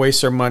 They're going to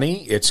waste their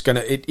money.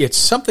 It's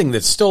something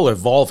that's still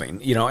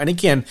evolving, And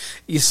again,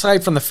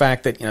 aside from the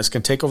fact that, it's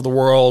going to take over the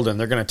world and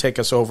they're going to take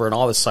us over and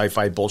all this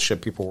sci-fi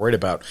bullshit people are worried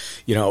about,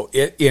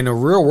 in a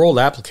real world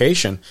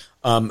application,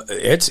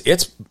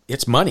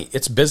 it's money,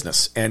 it's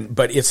business,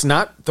 but it's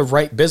not the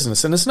right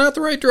business and it's not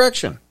the right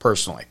direction,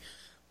 personally.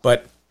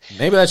 But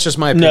maybe that's just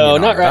my opinion. No,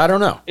 not right. I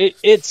don't know.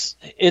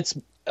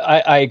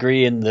 I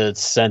agree in the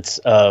sense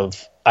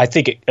of, I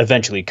think it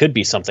eventually could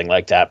be something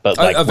like that, but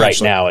like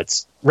right now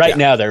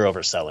now they're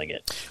overselling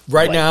it.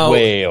 Right now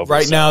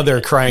they're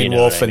it, crying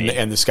wolf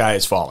and the sky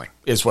is falling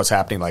is what's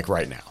happening like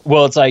right now.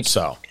 Well, it's like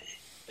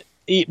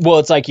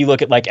it's like you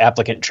look at like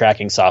applicant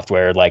tracking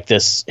software, like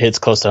this hits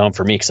close to home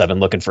for me because I've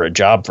been looking for a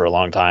job for a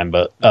long time.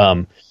 But,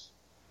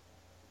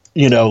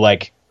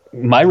 like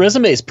my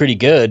resume is pretty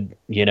good,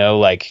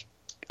 like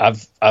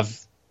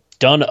I've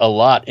done a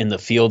lot in the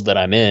field that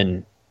I'm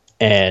in.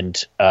 And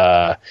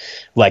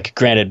like,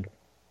 granted,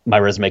 my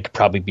resume could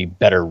probably be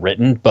better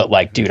written, but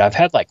like, dude, I've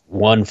had like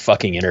one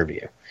fucking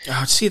interview.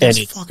 Oh, see,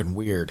 that's fucking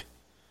weird.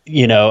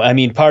 I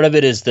mean, part of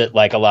it is that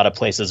like a lot of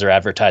places are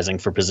advertising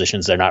for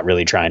positions they're not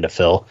really trying to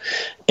fill.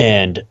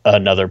 And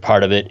another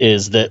part of it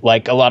is that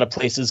like a lot of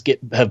places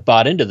have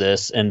bought into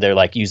this and they're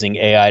like using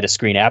AI to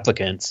screen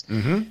applicants.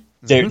 Mm-hmm.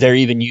 They're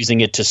even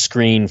using it to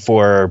screen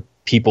for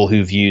people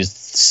who've used,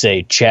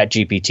 say, Chat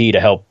GPT to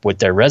help with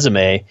their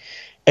resume.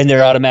 And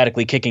they're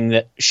automatically kicking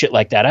that shit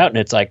like that out. And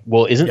it's like,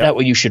 well, isn't that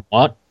what you should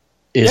want?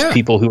 Is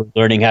people who are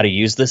learning how to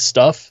use this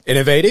stuff.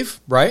 Innovative,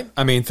 right?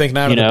 I mean, thinking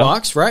out of the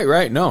box.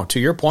 Right. No, to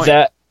your point.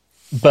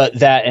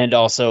 But and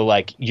also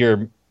like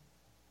you're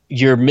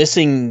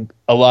missing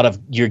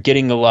you're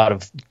getting a lot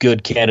of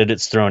good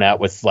candidates thrown out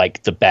with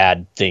like the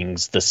bad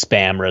things, the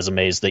spam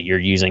resumes that you're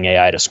using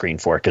AI to screen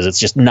for, because it's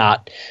just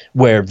not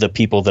where the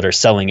people that are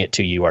selling it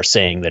to you are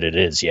saying that it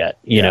is yet.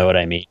 You know what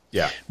I mean?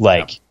 Yeah.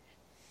 Like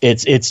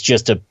it's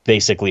just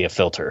basically a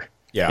filter.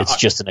 Yeah, it's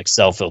just an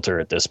Excel filter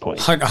at this point.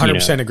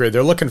 100% agree.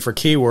 They're looking for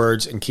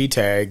keywords and key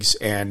tags,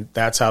 and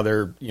that's how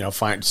they're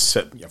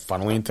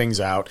funneling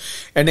things out.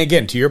 And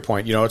again, to your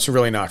point, it's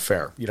really not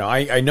fair.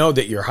 I know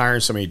that you're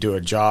hiring somebody to do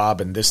a job,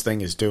 and this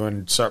thing is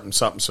doing something,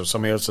 so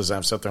somebody else doesn't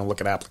have to sit there and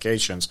look at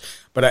applications.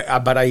 But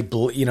I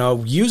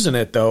using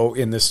it though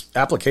in this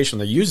application,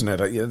 they're using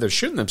it. They're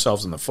shooting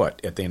themselves in the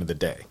foot at the end of the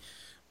day.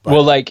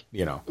 But,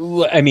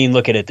 I mean,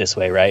 look at it this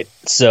way, right?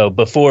 So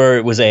before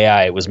it was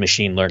AI, it was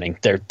machine learning.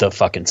 They're the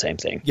fucking same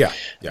thing. Yeah.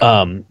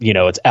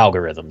 It's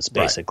algorithms,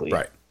 basically.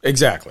 Right.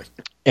 Exactly.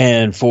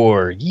 And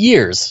for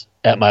years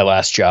at my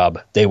last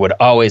job, they would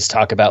always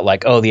talk about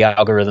like, oh, the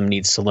algorithm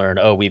needs to learn.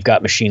 Oh, we've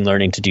got machine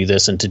learning to do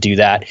this and to do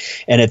that.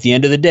 And at the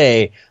end of the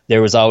day,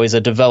 there was always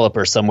a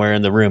developer somewhere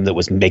in the room that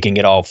was making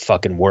it all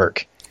fucking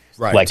work.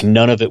 Right. Like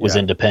none of it was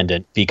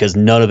independent because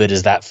none of it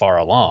is that far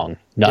along.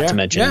 Not to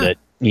mention that,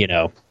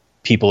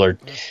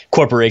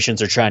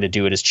 corporations are trying to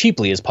do it as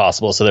cheaply as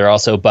possible. So they're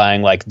also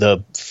buying like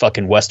the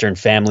fucking Western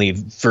family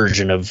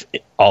version of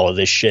all of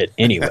this shit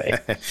anyway.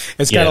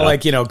 It's kind of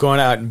like, going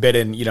out and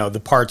bidding, the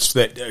parts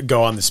that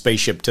go on the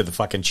spaceship to the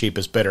fucking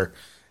cheapest bidder.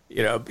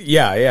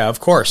 Yeah,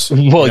 of course.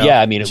 Well,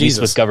 at least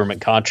with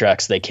government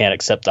contracts, they can't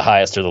accept the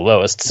highest or the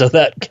lowest. So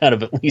that kind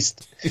of at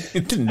least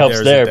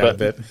helps there.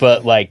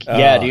 But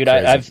dude,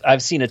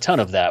 I've seen a ton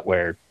of that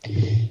where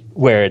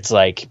it's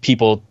like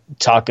people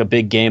talk a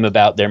big game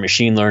about their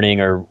machine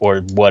learning or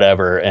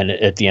whatever, and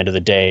at the end of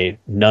the day,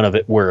 none of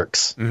it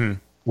works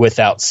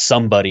without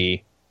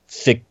somebody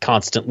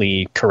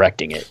constantly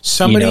correcting it.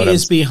 Somebody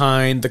is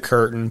behind the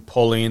curtain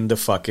pulling the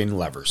fucking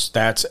levers.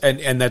 That's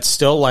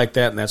still like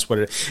that, and that's what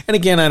it is. And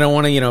again, I don't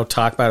want to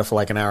talk about it for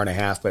like an hour and a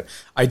half, but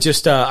I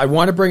just I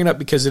want to bring it up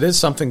because it is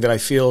something that I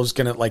feel is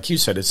going to, like you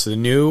said, it's the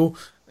new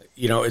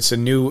it's a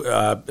new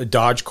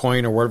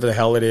Dogecoin or whatever the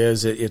hell it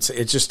is. It's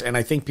just, and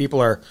I think people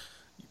are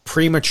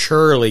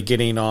prematurely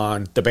getting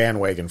on the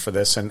bandwagon for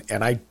this, and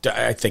I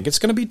think it's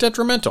going to be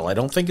detrimental. I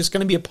don't think it's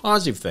going to be a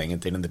positive thing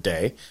at the end of the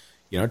day.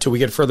 Till we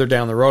get further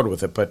down the road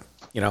with it. But,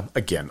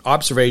 again,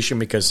 observation,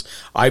 because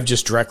I've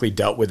just directly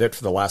dealt with it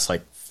for the last,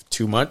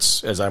 2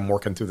 months as I'm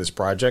working through this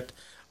project.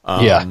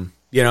 Crazy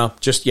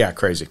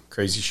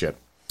shit.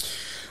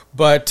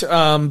 But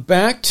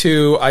back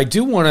to, I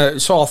do want to,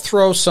 so I'll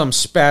throw some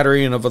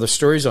spattering of other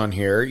stories on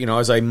here.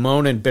 As I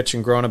moan and bitch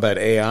and groan about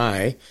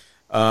AI,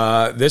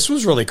 this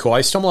was really cool.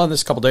 I stumbled on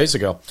this a couple days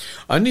ago.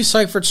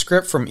 Undeciphered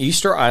script from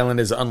Easter Island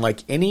is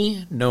unlike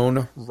any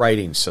known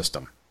writing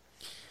system.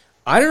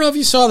 I don't know if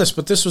you saw this,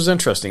 but this was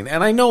interesting.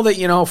 And I know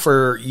that,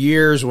 for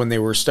years when they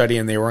were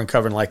studying, they were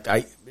uncovering,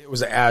 it was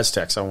the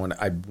Aztecs, I want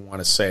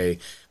to say,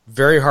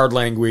 very hard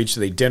language.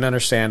 They didn't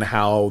understand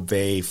how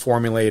they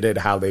formulated,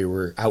 how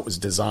it was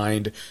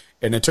designed.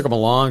 And it took them a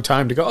long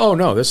time to go, oh,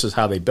 no, this is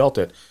how they built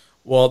it.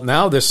 Well,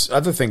 now this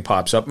other thing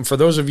pops up. And for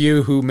those of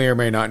you who may or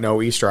may not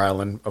know Easter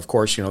Island, of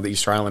course, the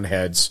Easter Island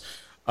heads.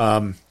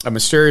 A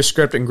mysterious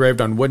script engraved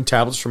on wooden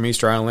tablets from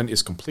Easter Island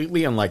is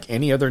completely unlike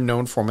any other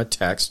known form of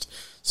text,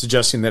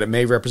 suggesting that it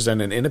may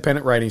represent an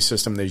independent writing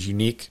system that is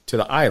unique to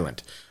the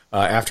island.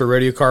 After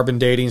radiocarbon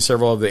dating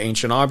several of the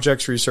ancient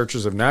objects,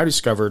 researchers have now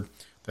discovered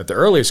that the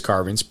earliest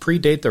carvings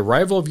predate the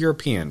arrival of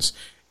Europeans,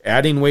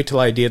 adding weight to the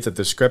idea that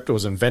the script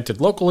was invented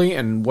locally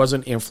and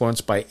wasn't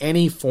influenced by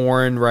any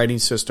foreign writing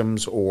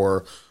systems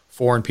or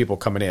foreign people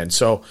coming in.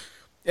 So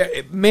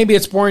maybe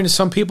it's boring to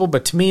some people,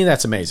 but to me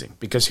that's amazing,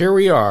 because here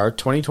we are,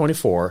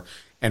 2024,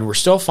 and we're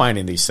still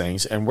finding these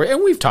things, and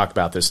we've talked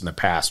about this in the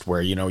past,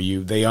 where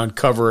they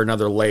uncover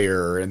another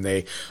layer, and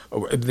they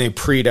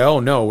oh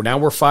no, now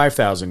we're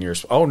 5,000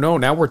 years. Oh no,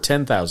 now we're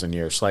 10,000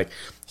 years. Like,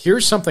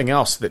 here's something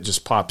else that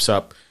just pops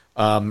up.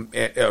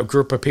 A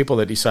group of people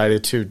that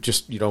decided to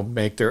just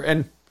make their,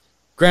 and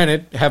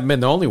granted, haven't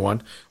been the only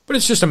one, but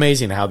it's just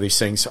amazing how these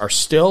things are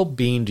still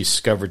being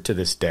discovered to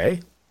this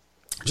day.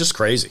 Just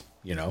crazy,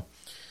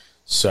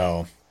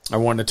 So I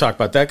wanted to talk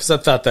about that because I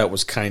thought that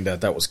was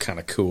kind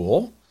of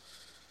cool.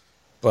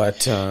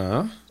 But,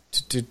 and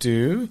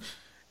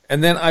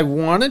then I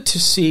want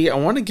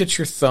to get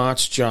your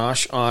thoughts,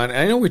 Josh, on,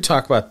 I know we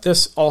talk about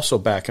this also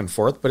back and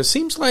forth, but it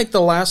seems like the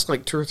last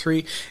 2 or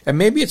 3, and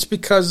maybe it's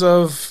because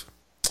of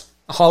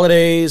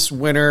holidays,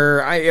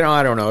 winter, I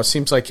don't know. It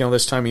seems like,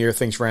 this time of year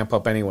things ramp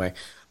up anyway.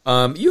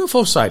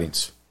 UFO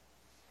sightings.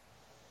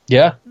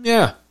 Yeah.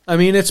 Yeah. I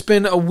mean, it's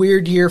been a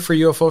weird year for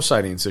UFO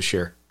sightings this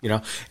year,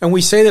 and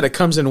we say that it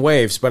comes in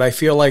waves, but I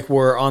feel like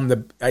we're on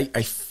the,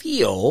 I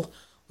feel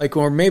like,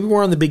 or maybe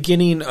we're on the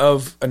beginning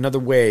of another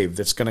wave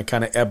that's going to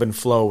kind of ebb and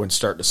flow and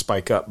start to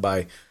spike up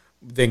by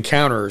the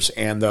encounters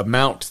and the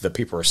amount that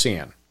people are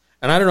seeing.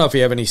 And I don't know if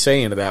you have any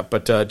say into that,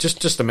 but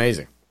just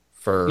amazing.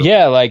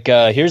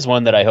 Here's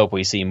one that I hope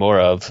we see more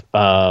of,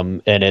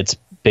 and it's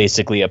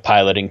basically a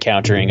pilot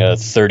encountering a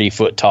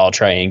 30-foot tall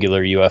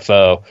triangular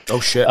UFO. Oh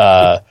shit!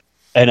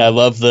 And I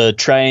love the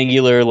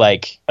triangular.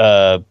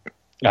 I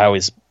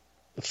always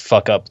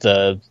fuck up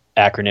the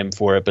acronym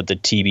for it, but the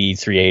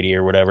TB380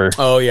 or whatever.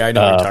 Oh yeah, I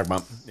know what you're talking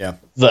about.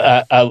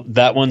 Yeah,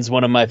 that one's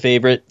one of my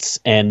favorites,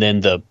 and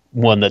then the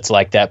one that's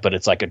like that, but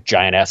it's like a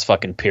giant ass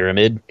fucking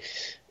pyramid.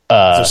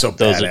 They're so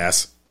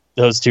badass.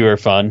 Those two are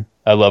fun.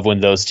 I love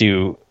when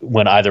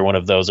either one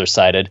of those are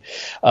cited.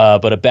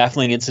 But a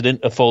baffling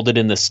incident unfolded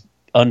in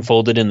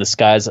the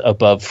skies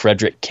above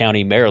Frederick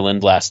County,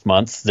 Maryland last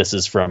month. This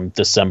is from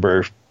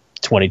December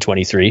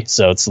 2023,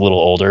 so it's a little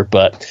older.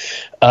 But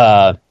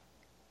the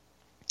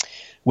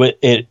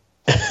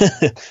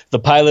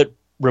pilot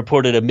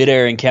reported a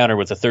midair encounter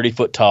with a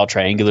 30-foot tall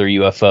triangular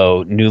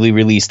UFO. Newly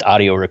released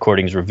audio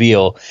recordings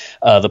reveal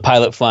the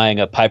pilot flying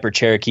a Piper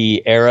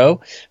Cherokee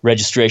Arrow,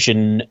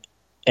 registration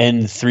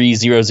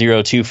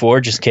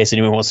N30024, just in case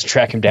anyone wants to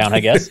track him down, I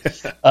guess.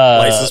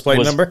 License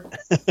plate number?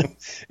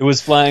 It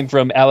was flying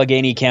from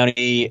Allegheny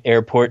County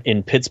Airport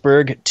in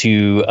Pittsburgh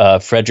to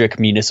Frederick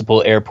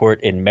Municipal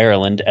Airport in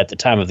Maryland at the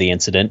time of the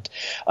incident,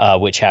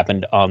 which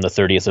happened on the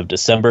 30th of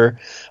December.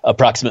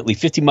 Approximately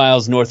 50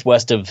 miles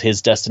northwest of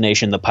his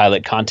destination, the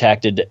pilot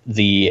contacted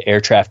the air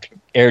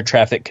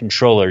traffic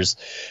controllers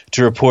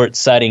to report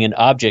sighting an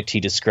object he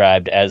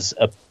described as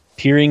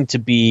appearing to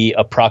be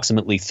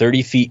approximately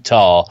 30 feet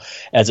tall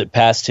as it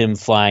passed him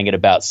flying at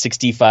about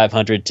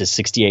 6,500 to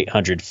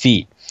 6,800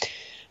 feet.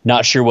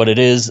 Not sure what it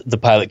is, the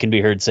pilot can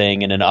be heard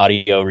saying in an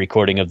audio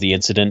recording of the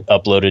incident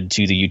uploaded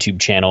to the YouTube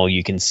channel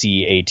You Can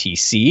See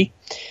ATC.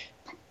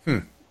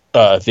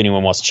 If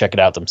anyone wants to check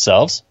it out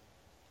themselves.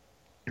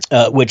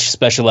 Which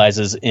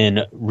specializes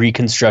in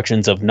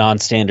reconstructions of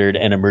non-standard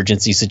and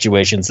emergency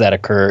situations that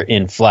occur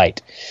in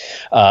flight.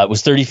 It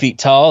was 30 feet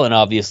tall, and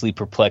obviously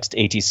perplexed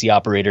ATC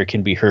operator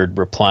can be heard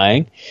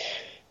replying.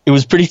 It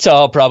was pretty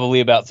tall, probably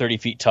about 30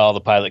 feet tall,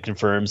 the pilot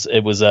confirms.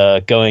 It was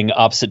going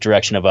opposite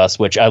direction of us,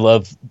 which I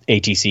love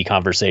ATC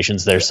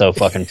conversations. They're so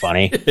fucking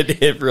funny.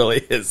 It really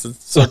is.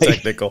 It's so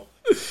technical.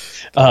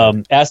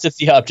 Asked if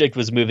the object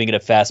was moving at a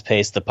fast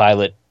pace, the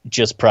pilot,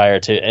 just prior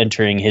to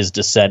entering his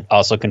descent,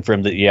 also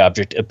confirmed that the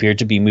object appeared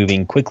to be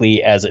moving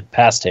quickly as it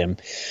passed him.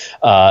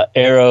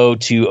 Arrow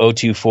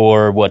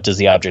 2024, what does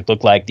the object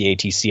look like? The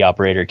ATC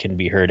operator can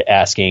be heard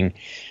asking.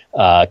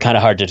 Kind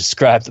of hard to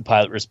describe. The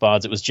pilot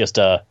responds, it was just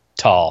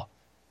tall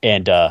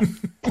and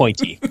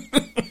pointy.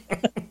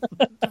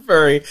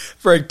 Very,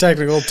 very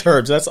technical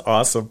terms. That's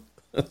awesome.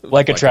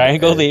 Like a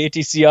triangle, the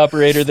ATC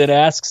operator then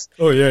asks.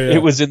 Oh, yeah.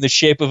 It was in the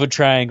shape of a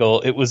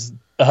triangle. It was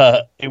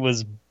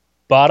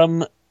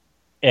bottom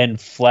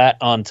and flat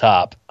on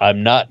top.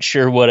 I'm not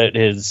sure what it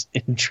is.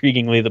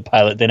 Intriguingly, the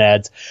pilot then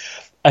adds,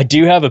 I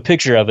do have a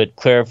picture of it,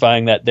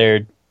 clarifying that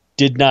there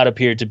did not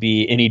appear to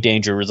be any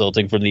danger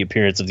resulting from the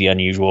appearance of the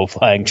unusual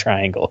flying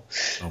triangle.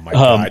 Oh, my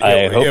God.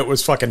 It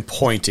was fucking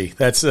pointy.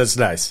 That's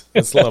nice.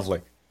 That's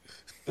lovely.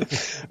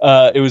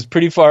 It was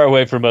pretty far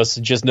away from us,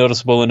 just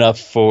noticeable enough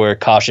for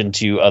caution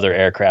to other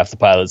aircraft, the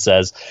pilot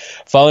says.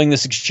 Following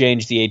this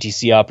exchange, the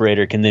ATC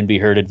operator can then be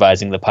heard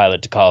advising the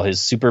pilot to call his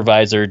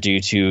supervisor due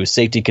to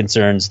safety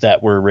concerns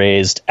that were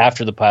raised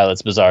after the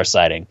pilot's bizarre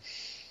sighting.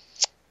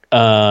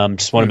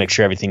 Just want to make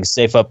sure everything's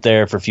safe up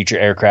there for future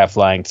aircraft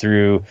flying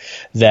through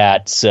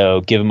that,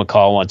 so give him a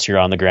call once you're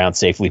on the ground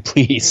safely,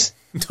 please.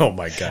 Oh,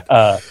 my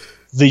God.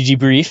 The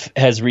debrief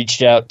has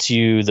reached out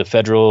to the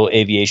Federal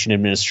Aviation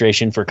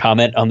Administration for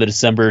comment on the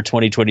December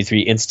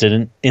 2023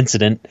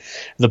 incident.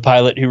 The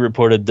pilot who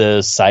reported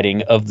the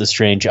sighting of the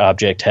strange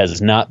object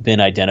has not been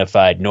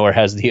identified, nor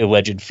has the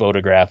alleged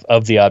photograph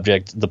of the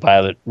object the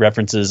pilot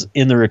references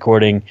in the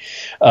recording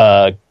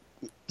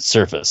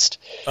surfaced.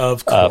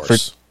 Of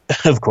course.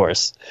 Of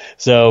course.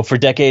 So for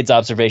decades,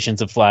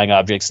 observations of flying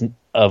objects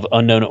of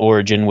unknown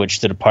origin,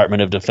 which the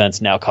Department of Defense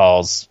now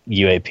calls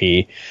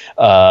UAP,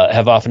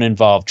 have often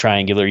involved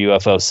triangular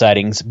UFO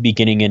sightings.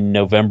 Beginning in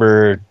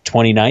November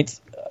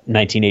 29th,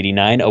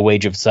 1989,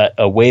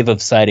 a wave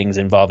of sightings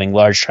involving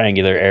large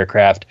triangular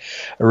aircraft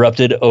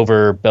erupted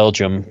over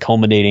Belgium,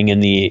 culminating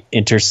in the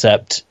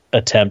intercept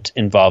attempt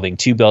involving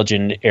two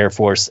Belgian Air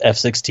Force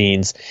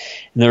F-16s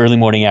in the early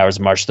morning hours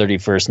of March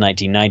 31st,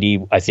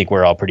 1990. I think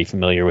we're all pretty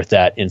familiar with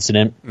that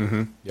incident.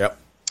 Mm-hmm. Yep.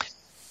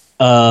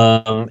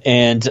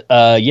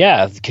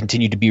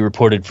 Continued to be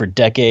reported for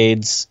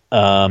decades,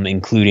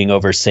 including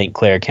over St.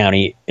 Clair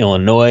County,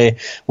 Illinois,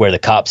 where the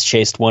cops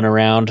chased one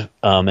around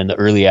in the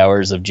early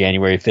hours of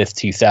January 5th,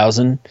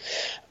 2000.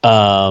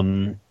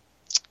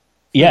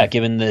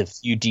 Given the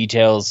few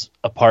details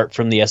apart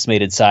from the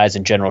estimated size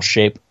and general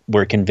shape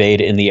were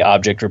conveyed in the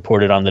object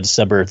reported on the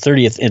December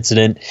 30th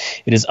incident,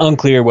 it is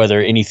unclear whether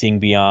anything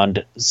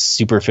beyond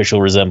superficial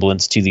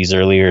resemblance to these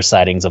earlier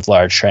sightings of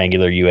large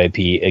triangular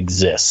UAP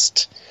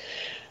exist.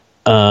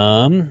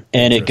 And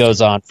it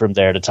goes on from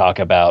there to talk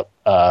about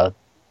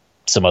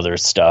some other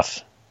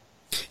stuff.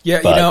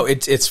 Yeah,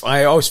 it's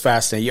I always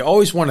fascinate. You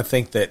always want to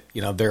think that,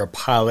 they're a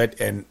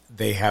pilot and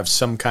they have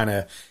some kind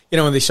of,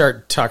 when they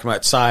start talking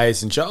about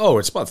size and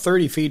it's about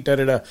 30 feet,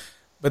 da-da-da.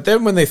 But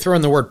then when they throw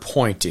in the word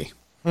pointy,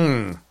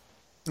 I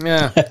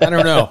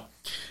don't know.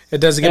 It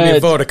doesn't give me a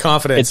vote of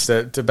confidence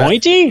to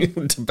pointy?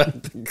 to back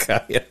the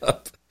guy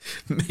up.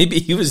 Maybe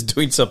he was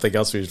doing something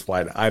else when he was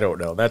flying. I don't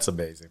know. That's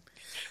amazing.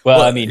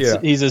 Well,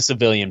 he's a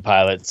civilian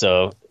pilot,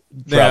 so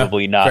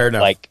probably not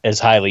like as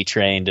highly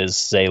trained as,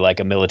 say, like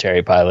a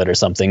military pilot or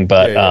something.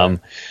 But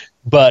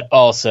but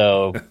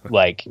also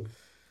like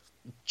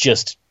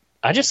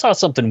I just saw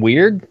something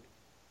weird.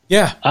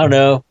 I don't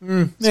know,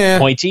 yeah,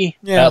 pointy,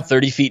 yeah. about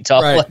 30 feet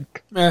tall. Right.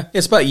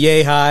 It's about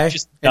yay high.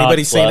 Just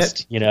Anybody seen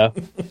it? you know?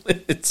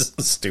 It's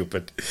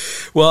stupid.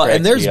 Well, Cracks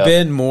and there's me up.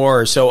 been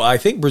more. So I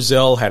think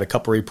Brazil had a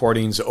couple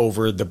reportings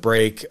over the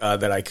break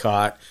that I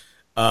caught.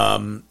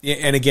 And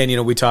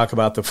again, we talk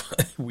about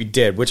we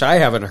did, which I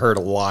haven't heard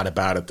a lot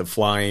about it, the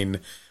flying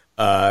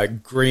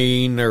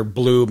green or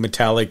blue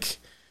metallic,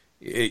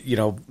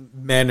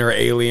 men or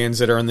aliens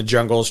that are in the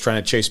jungles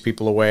trying to chase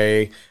people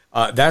away.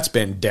 That's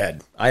been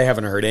dead. I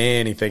haven't heard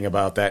anything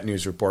about that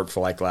news report for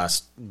like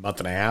last month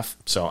and a half.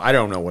 So I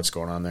don't know what's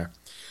going on there.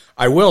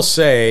 I will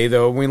say,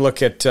 though, when we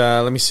look at,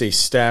 let me see,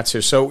 stats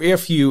here. So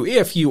if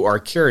you are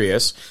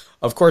curious,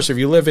 of course, if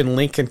you live in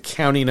Lincoln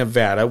County,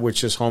 Nevada,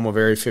 which is home of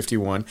Area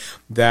 51,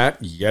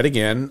 that, yet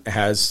again,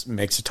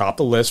 makes the top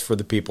of the list for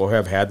the people who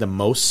have had the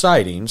most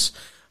sightings.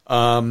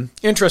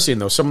 Interesting,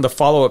 though. Some of the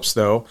follow-ups,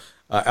 though,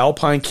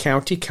 Alpine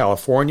County,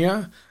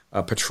 California,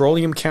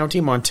 Petroleum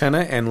County, Montana,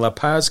 and La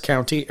Paz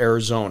County,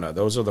 Arizona.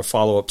 Those are the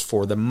follow-ups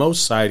for the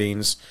most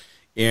sightings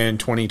in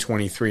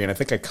 2023, and I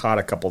think I caught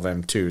a couple of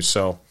them, too.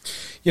 So,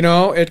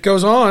 it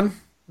goes on.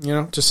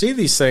 To see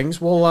these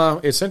things, well,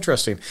 it's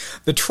interesting.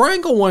 The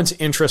triangle ones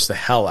interest the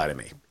hell out of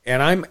me.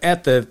 And I'm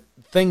at the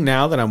thing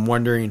now that I'm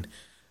wondering,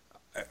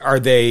 are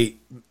they,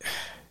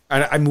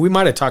 we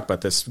might have talked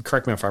about this,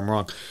 correct me if I'm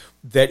wrong,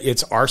 that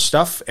it's our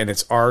stuff and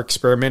it's our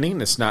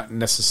experimenting. It's not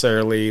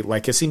necessarily,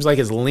 it seems like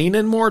it's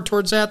leaning more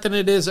towards that than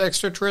it is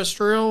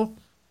extraterrestrial.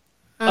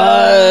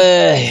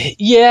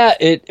 Yeah,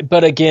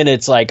 but again,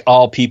 it's like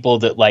all people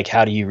that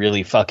how do you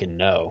really fucking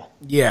know?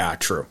 Yeah,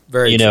 true.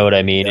 Very You true. know what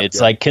I mean? Yep, It's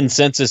yep. like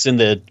consensus in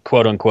the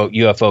quote unquote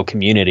UFO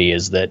community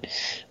is that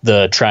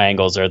the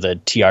triangles are the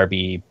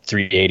TRB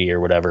 380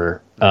 or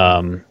whatever,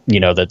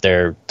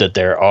 that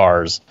they're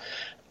ours.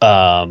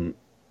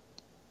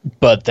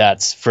 But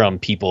that's from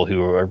people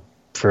who are,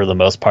 for the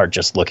most part,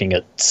 just looking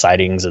at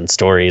sightings and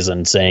stories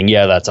and saying,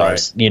 yeah, that's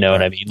ours. You know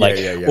what I mean?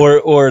 Yeah.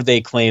 Or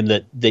they claim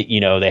that they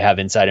have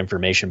inside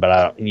information, but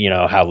I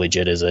don't, how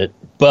legit is it?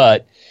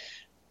 But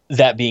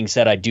that being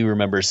said, I do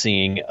remember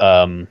seeing,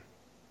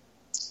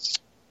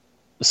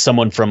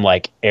 someone from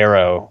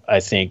Arrow, I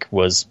think,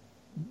 was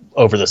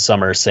over the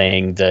summer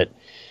saying that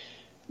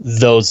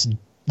those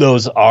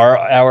are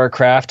our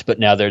craft, but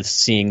now they're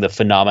seeing the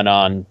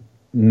phenomenon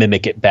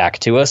mimic it back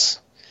to us.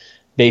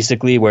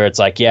 Basically, where it's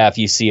if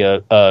you see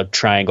a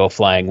triangle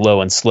flying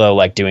low and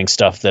slow, doing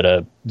stuff that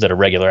a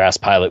regular ass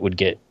pilot would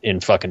get in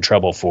fucking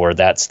trouble for,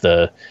 that's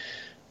the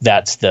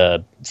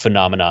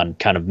phenomenon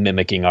kind of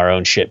mimicking our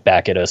own shit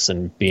back at us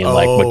and being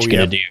what you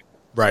gonna do?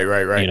 Right.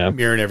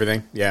 Mirroring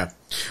everything. Yeah.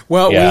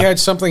 Well, Yeah. we had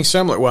something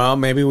similar. Well,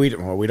 maybe we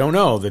don't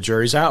know. The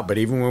jury's out. But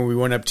even when we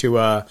went up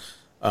to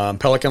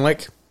Pelican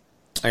Lake,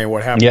 and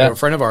what happened to a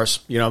friend of ours,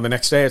 the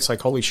next day, it's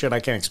holy shit,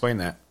 I can't explain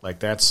that.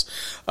 That's,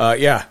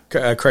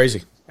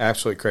 crazy.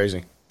 Absolutely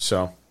crazy.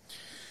 So,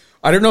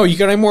 I don't know. You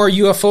got any more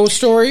UFO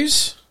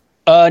stories?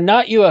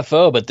 Not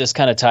UFO, but this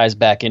kind of ties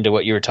back into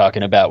what you were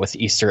talking about with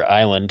Easter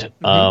Island.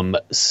 Mm-hmm.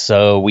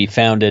 So we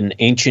found an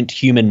ancient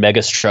human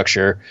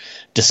megastructure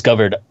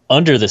discovered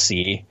under the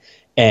sea,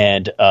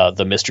 and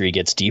the mystery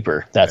gets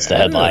deeper. That's the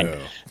headline.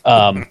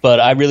 But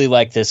I really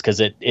like this because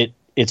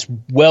it's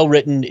well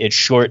written, it's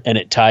short, and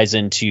it ties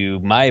into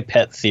my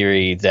pet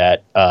theory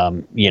that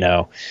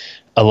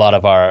a lot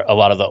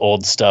of the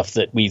old stuff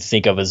that we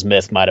think of as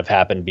myth might have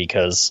happened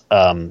because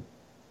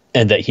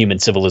and that human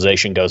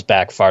civilization goes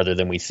back farther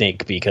than we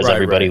think because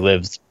everybody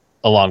lives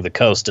along the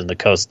coast, and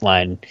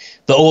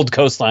the old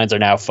coastlines are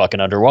now fucking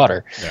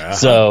underwater. Yeah.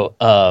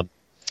 So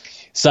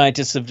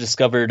scientists have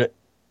discovered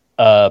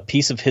a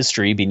piece of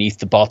history beneath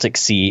the Baltic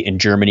Sea in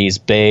Germany's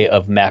Bay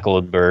of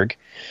Mecklenburg,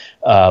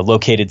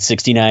 located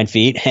 69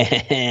 feet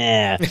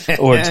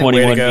or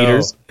 21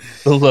 meters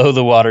below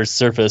the water's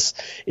surface,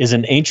 is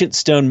an ancient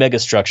stone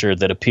megastructure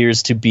that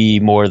appears to be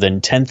more than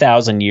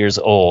 10,000 years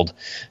old,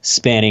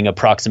 spanning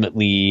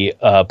approximately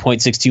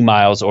 0.62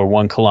 miles or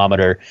 1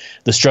 kilometer.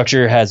 The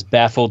structure has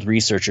baffled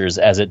researchers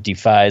as it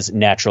defies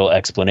natural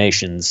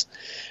explanations.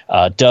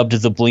 Dubbed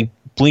the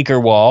Blinker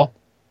Wall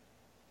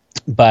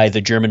by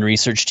the German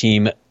research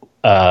team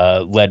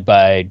led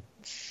by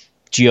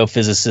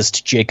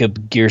geophysicist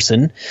Jacob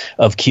Geerson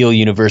of Kiel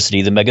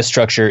University, the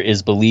megastructure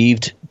is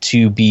believed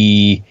to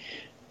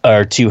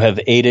have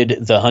aided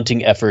the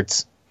hunting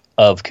efforts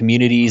of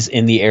communities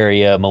in the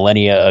area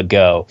millennia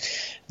ago.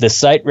 The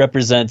site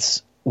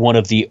represents one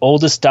of the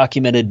oldest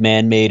documented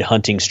man-made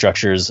hunting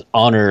structures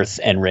on Earth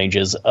and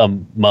ranges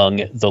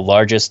among the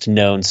largest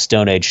known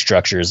Stone Age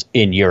structures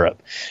in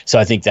Europe. So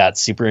I think that's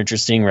super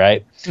interesting,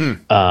 right?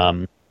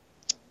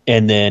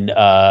 And then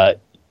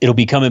it'll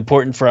become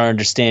important for our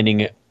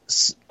understanding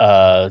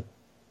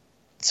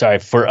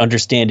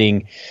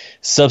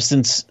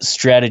substance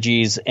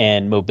strategies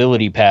and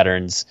mobility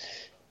patterns,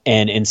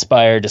 and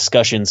inspire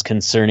discussions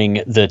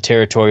concerning the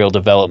territorial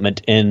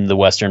development in the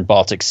Western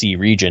Baltic Sea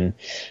region.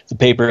 The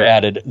paper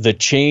added, the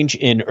change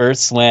in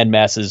Earth's land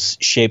masses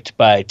shaped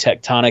by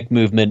tectonic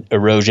movement,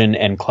 erosion,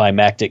 and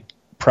climatic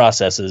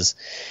processes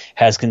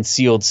has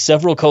concealed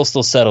several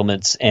coastal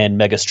settlements and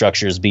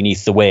megastructures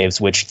beneath the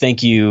waves, which,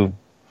 thank you,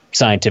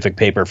 scientific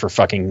paper, for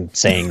fucking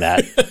saying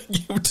that.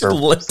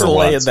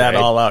 Laying that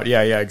all out.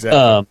 Yeah,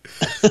 exactly.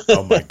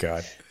 Oh, my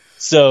God.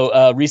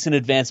 So recent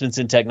advancements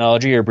in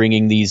technology are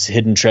bringing these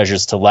hidden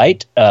treasures to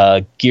light.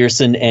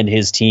 Gearson and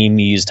his team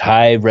used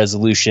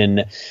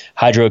high-resolution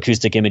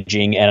hydroacoustic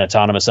imaging and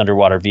autonomous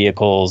underwater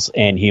vehicles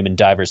and human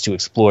divers to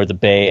explore the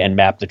bay and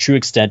map the true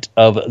extent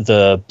of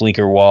the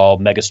Blinker Wall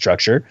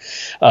megastructure.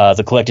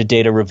 The collected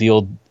data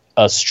revealed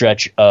a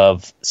stretch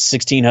of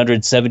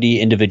 1,670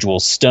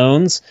 individual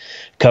stones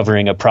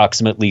covering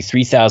approximately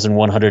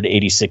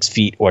 3,186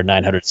 feet or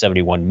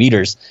 971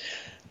 meters.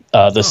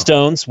 The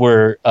stones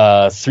were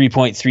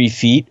 3.3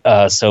 feet,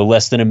 so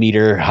less than a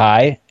meter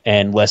high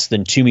and less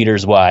than 2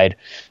 meters wide,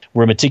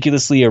 were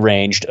meticulously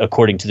arranged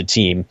according to the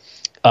team.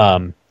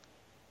 And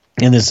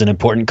this is an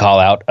important call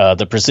out.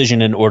 The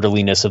precision and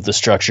orderliness of the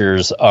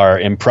structures are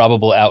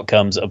improbable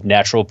outcomes of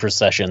natural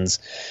processions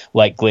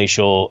like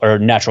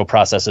natural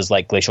processes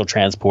like glacial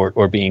transport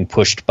or being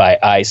pushed by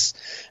ice.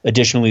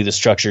 Additionally, the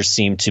structures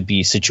seem to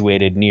be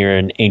situated near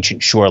an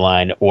ancient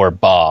shoreline or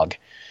bog.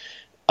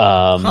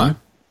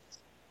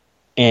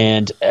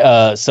 And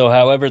so,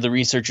 however, the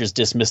researchers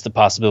dismissed the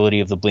possibility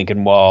of the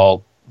Blinken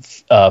Wall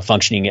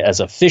functioning as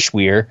a fish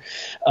weir,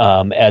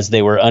 as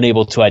they were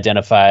unable to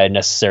identify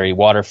necessary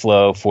water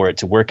flow for it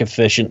to work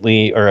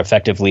efficiently or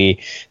effectively.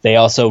 They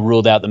also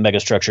ruled out the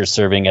megastructure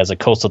serving as a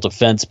coastal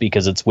defense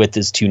because its width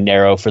is too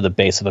narrow for the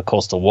base of a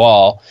coastal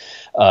wall.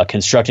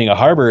 Constructing a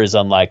harbor is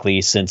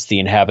unlikely since the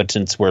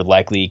inhabitants were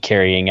likely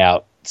carrying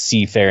out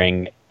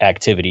seafaring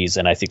activities,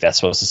 and I think that's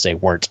supposed to say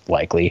weren't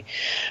likely.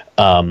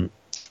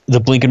 The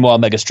Blinken Wall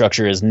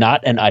megastructure is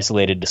not an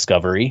isolated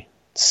discovery.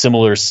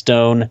 Similar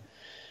stone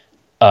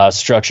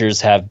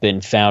structures have been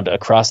found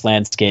across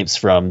landscapes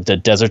from the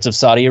deserts of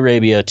Saudi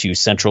Arabia to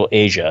Central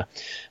Asia.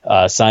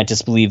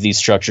 Scientists believe these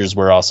structures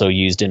were also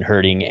used in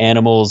herding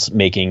animals,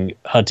 making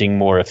hunting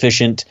more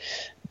efficient.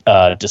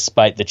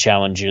 Despite the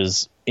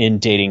challenges in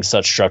dating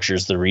such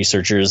structures, the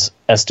researchers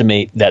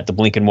estimate that the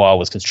Blinken Wall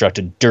was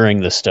constructed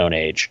during the Stone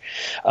Age.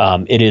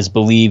 It is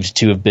believed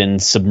to have been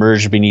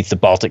submerged beneath the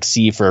Baltic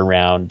Sea for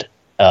around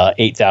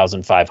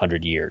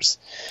 8,500 years.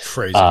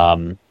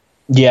 Crazy.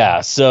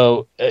 Yeah,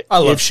 so I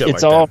love shit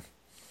it's like all, that.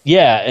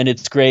 Yeah, and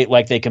it's great.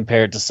 Like they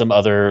compare it to some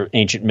other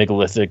ancient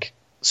megalithic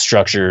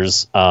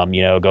structures.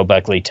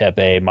 Göbekli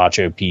Tepe,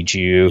 Machu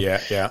Picchu.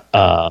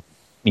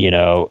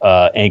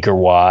 Angkor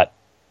Wat.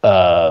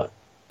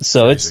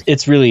 So Crazy.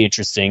 it's really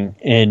interesting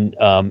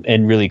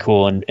and really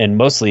cool and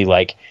mostly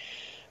like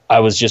I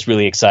was just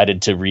really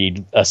excited to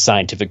read a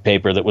scientific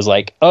paper that was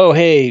like, oh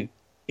hey,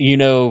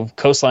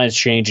 coastlines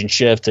change and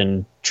shift,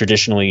 and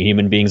traditionally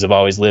human beings have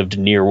always lived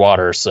near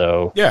water.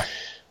 So yeah.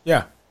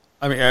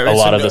 I mean, a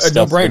lot of the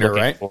stuff we're looking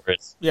right? for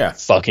is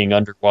fucking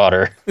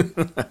underwater.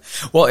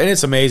 Well, and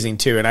it's amazing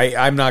too. And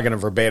I'm not going to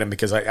verbatim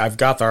because I've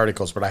got the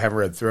articles, but I haven't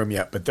read through them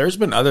yet. But there's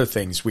been other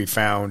things we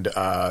found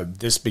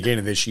this beginning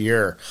of this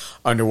year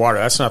underwater.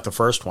 That's not the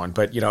first one,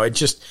 but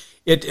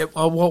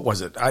what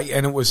was it?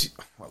 It was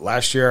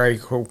last year. I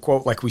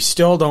quote like we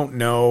still don't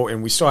know,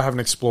 and we still haven't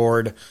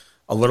explored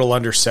a little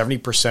under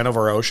 70% of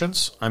our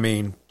oceans. I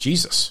mean,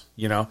 Jesus,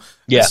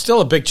 it's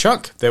still a big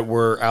chunk that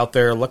we're out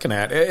there looking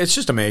at. It's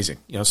just amazing,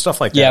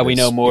 stuff like that. Yeah, we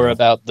know more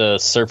about the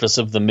surface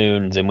of the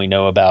moon than we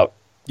know about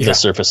the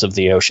surface of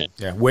the ocean.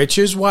 Yeah, which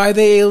is why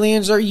the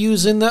aliens are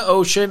using the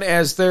ocean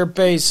as their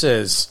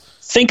bases.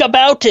 Think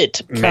about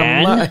it,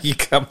 man.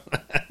 Come on.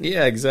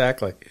 Yeah,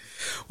 exactly.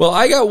 Well,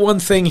 I got one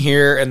thing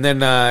here, and then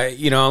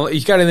you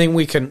got anything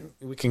we can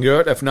do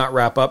it. If not,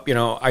 wrap up.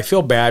 I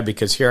feel bad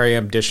because here I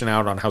am dishing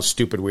out on how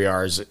stupid we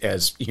are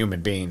as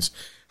human beings.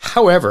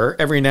 However,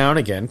 every now and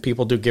again,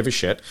 people do give a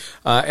shit,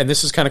 and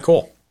this is kind of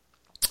cool.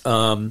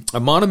 A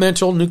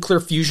monumental nuclear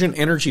fusion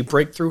energy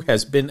breakthrough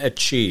has been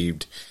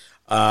achieved.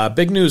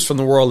 Big news from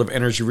the world of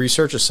energy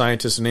research as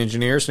scientists and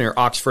engineers near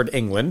Oxford,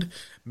 England,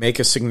 make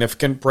a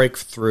significant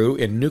breakthrough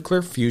in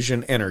nuclear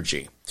fusion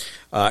energy.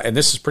 And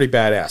this is pretty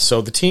badass.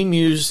 So the team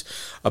used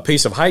a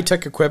piece of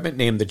high-tech equipment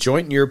named the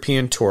Joint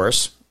European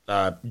Torus,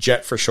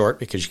 JET for short,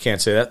 because you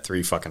can't say that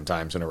 3 fucking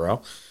times in a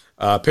row.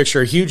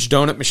 Picture a huge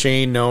donut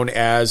machine known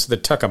as the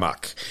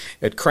Tokamak.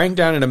 It cranked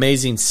down an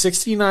amazing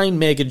 69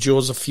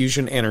 megajoules of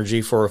fusion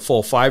energy for a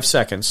full 5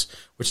 seconds,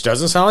 which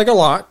doesn't sound like a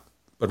lot,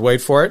 but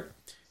wait for it.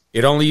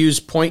 It only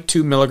used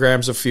 0.2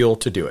 milligrams of fuel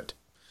to do it.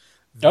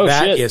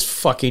 That is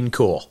fucking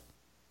cool.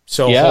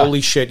 So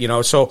holy shit,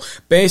 So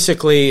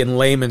basically, in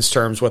layman's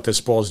terms, what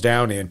this boils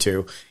down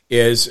into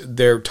is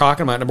they're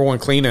talking about, number one,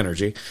 clean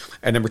energy,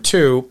 and number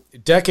two,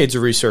 decades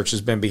of research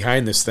has been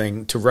behind this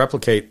thing to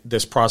replicate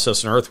this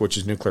process on Earth, which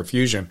is nuclear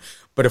fusion.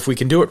 But if we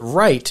can do it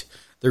right,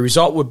 the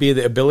result would be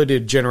the ability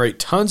to generate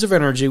tons of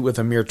energy with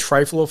a mere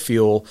trifle of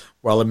fuel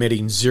while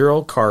emitting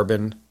zero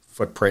carbon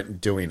footprint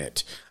doing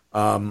it.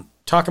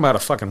 Talking about a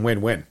fucking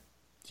win-win.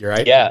 You're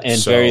right? Yeah,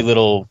 and very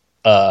little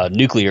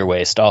nuclear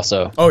waste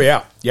also. Oh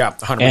yeah,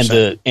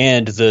 100%.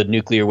 And the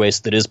nuclear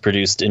waste that is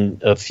produced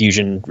in a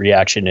fusion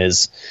reaction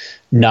is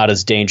not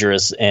as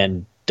dangerous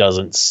and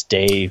doesn't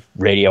stay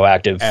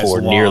radioactive As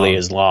for long. nearly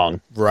as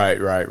long. Right.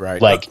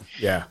 Like,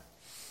 yeah.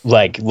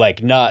 like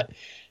not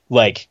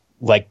like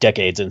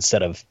decades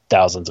instead of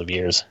thousands of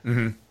years.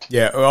 Mm-hmm.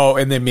 Yeah. Oh,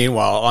 and then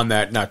meanwhile, on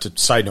that, not to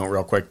side note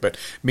real quick, but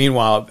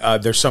meanwhile,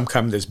 there's some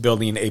company that's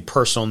building a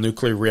personal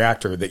nuclear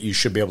reactor that you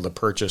should be able to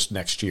purchase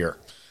next year.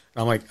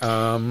 And I'm like,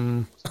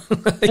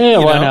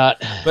 Why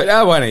not? But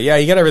why not? Yeah,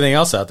 you got everything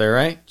else out there,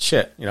 right?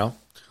 Shit,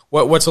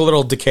 what's a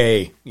little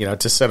decay,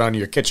 to sit on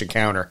your kitchen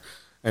counter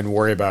and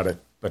worry about it.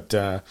 But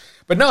no,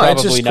 Probably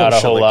it's just not cool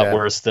a whole like lot that.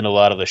 worse than a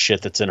lot of the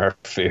shit that's in our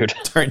food.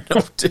 I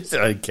know.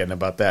 I ain't kidding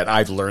about that.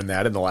 I've learned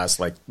that in the last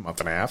month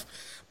and a half.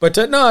 But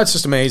no, it's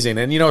just amazing.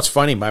 And it's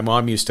funny. My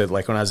mom used to,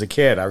 when I was a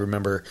kid, I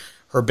remember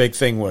her big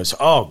thing was,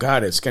 oh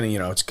God, it's gonna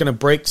it's gonna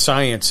break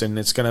science, and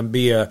it's gonna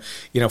be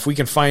if we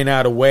can find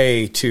out a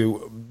way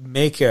to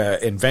make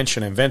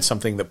invent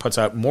something that puts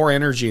out more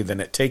energy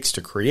than it takes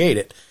to create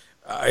it,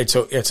 it's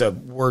a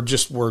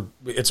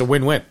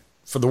win-win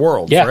for the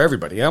world, for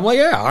everybody. And I'm like,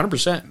 yeah,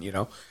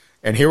 100%.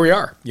 And here we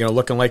are,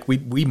 looking like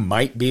we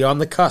might be on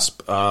the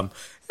cusp. And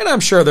I'm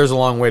sure there's a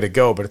long way to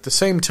go, but at the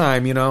same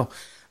time,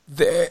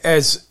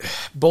 as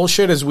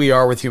bullshit as we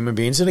are with human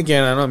beings, and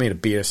again, I don't mean to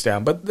beat us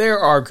down, but there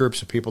are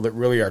groups of people that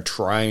really are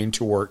trying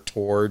to work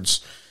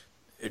towards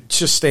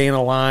just staying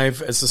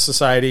alive as a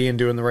society and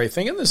doing the right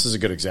thing, and this is a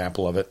good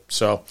example of it.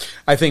 So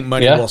I think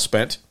money well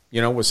spent,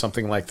 with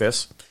something like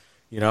this.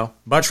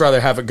 Much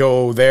rather have it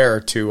go there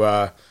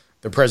to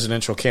the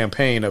presidential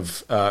campaign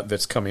of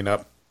that's coming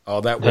up.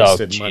 All that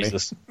wasted money.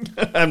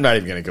 I'm not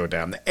even going to go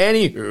down there.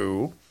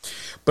 Anywho,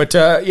 but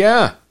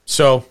yeah,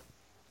 so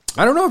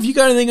I don't know if you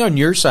got anything on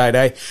your side.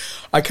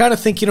 I kind of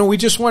think, we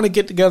just want to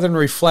get together and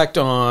reflect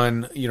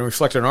on our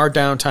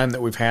downtime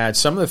that we've had,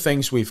 some of the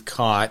things we've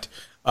caught.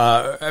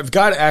 I've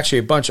got actually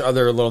a bunch of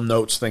other little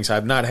notes, things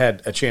I've not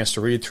had a chance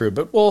to read through,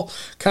 but we'll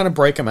kind of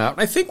break them out.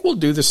 And I think we'll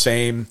do the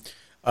same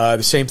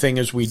thing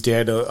as we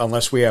did,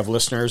 unless we have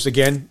listeners.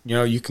 Again,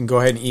 you can go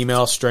ahead and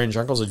email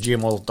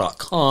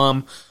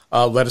strangeuncles@gmail.com.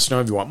 Let us know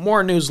if you want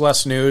more news,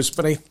 less news.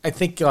 But I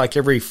think like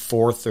every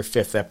fourth or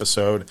fifth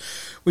episode,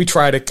 we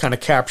try to kind of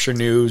capture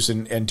news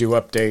and do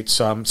updates.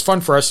 It's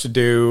fun for us to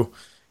do,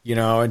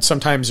 and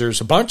sometimes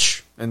there's a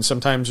bunch and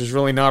sometimes there's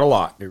really not a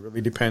lot. It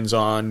really depends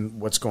on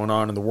what's going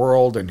on in the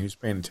world and who's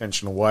paying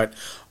attention to what.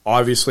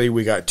 Obviously,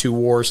 we got 2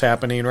 wars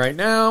happening right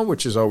now,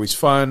 which is always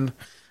fun.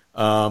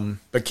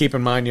 But keep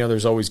in mind,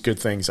 there's always good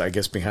things, I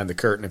guess, behind the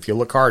curtain if you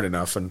look hard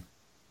enough, and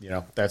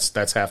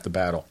that's half the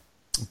battle.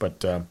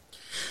 But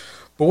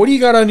what do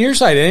you got on your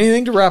side?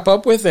 Anything to wrap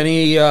up with?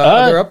 Any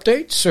other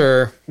updates?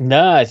 Or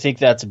no, I think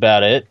that's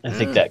about it. I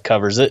think that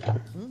covers it.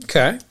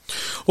 Okay.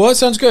 Well, that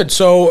sounds good.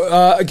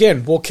 So,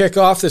 again, we'll kick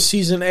off the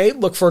Season 8.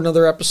 Look for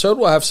another episode.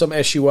 We'll have some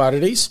SU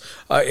oddities.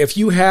 If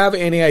you have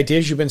any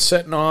ideas you've been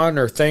sitting on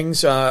or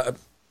things,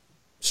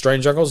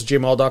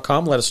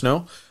 strangeuncles@gmail.com, let us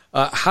know.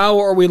 How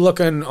are we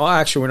looking? Oh,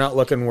 actually, we're not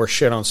looking worth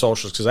shit on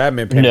socials because I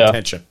haven't been paying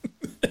attention.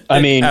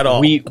 I mean, at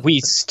all.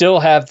 we still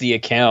have the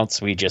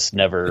accounts. We just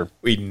never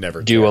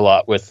do a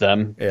lot with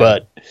them. Yeah.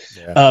 But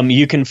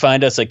you can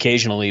find us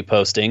occasionally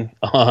posting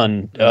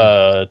on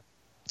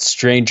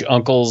Strange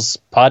Uncles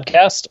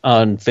podcast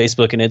on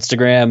Facebook and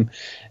Instagram,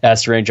 at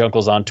Strange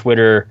Uncles on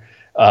Twitter.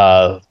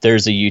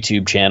 There's a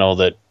YouTube channel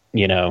that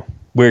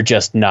we're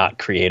just not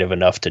creative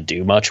enough to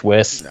do much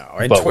with,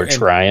 but we're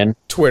trying.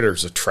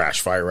 Twitter's a trash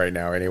fire right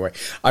now anyway.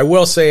 I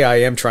will say I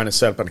am trying to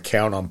set up an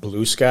account on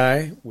Blue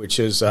Sky, which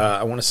is,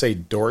 I want to say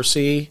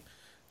Dorsey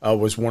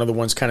was one of the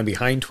ones kind of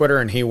behind Twitter,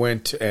 and he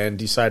went and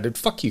decided,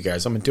 fuck you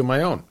guys, I'm going to do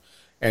my own.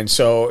 And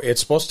so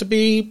it's supposed to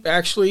be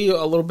actually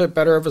a little bit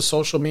better of a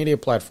social media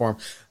platform.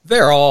 They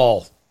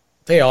all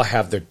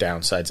have their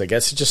downsides, I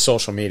guess. It's just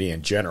social media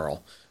in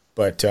general.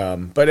 But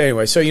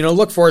anyway, so,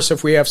 look for us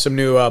if we have some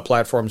new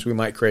platforms we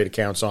might create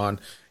accounts on,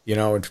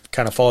 and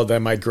kind of follow that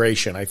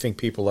migration. I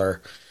think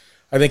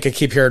I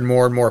keep hearing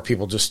more and more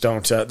people just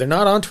don't, they're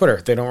not on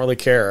Twitter. They don't really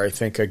care. I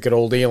think a good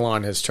old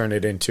Elon has turned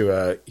it into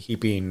a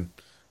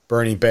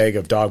burning bag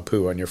of dog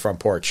poo on your front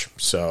porch.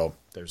 So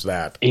there's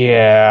that.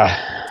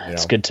 Yeah,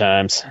 it's good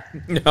times.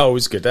 No, it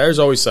was good. There's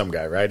always some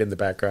guy, right, in the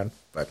background.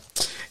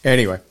 But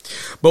anyway,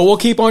 but we'll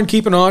keep on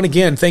keeping on.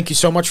 Again, thank you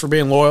so much for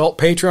being loyal.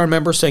 Patreon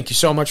members, thank you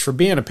so much for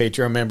being a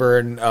Patreon member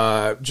and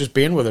just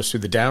being with us through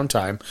the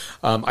downtime.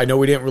 I know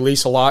we didn't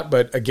release a lot,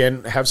 but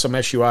again, have some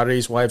SU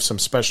oddities. We'll have some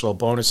special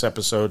bonus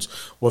episodes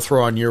we'll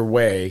throw on your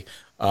way.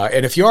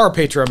 And if you are a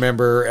Patreon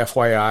member,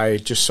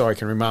 FYI, just so I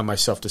can remind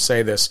myself to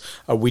say this,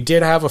 we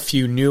did have a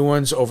few new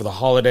ones over the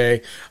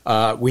holiday.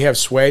 We have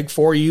swag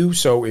for you,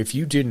 so if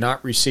you did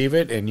not receive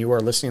it and you are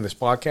listening to this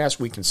podcast,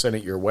 we can send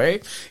it your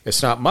way.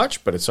 It's not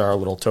much, but it's our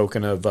little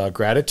token of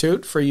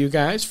gratitude for you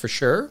guys, for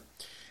sure.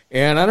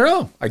 And I don't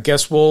know. I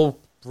guess we'll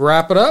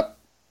wrap it up.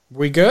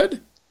 We good?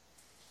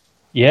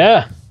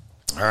 Yeah.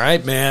 All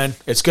right, man.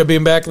 It's good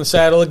being back in the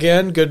saddle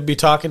again. Good to be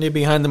talking to you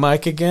behind the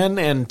mic again.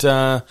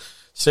 And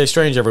stay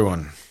strange,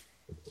 everyone.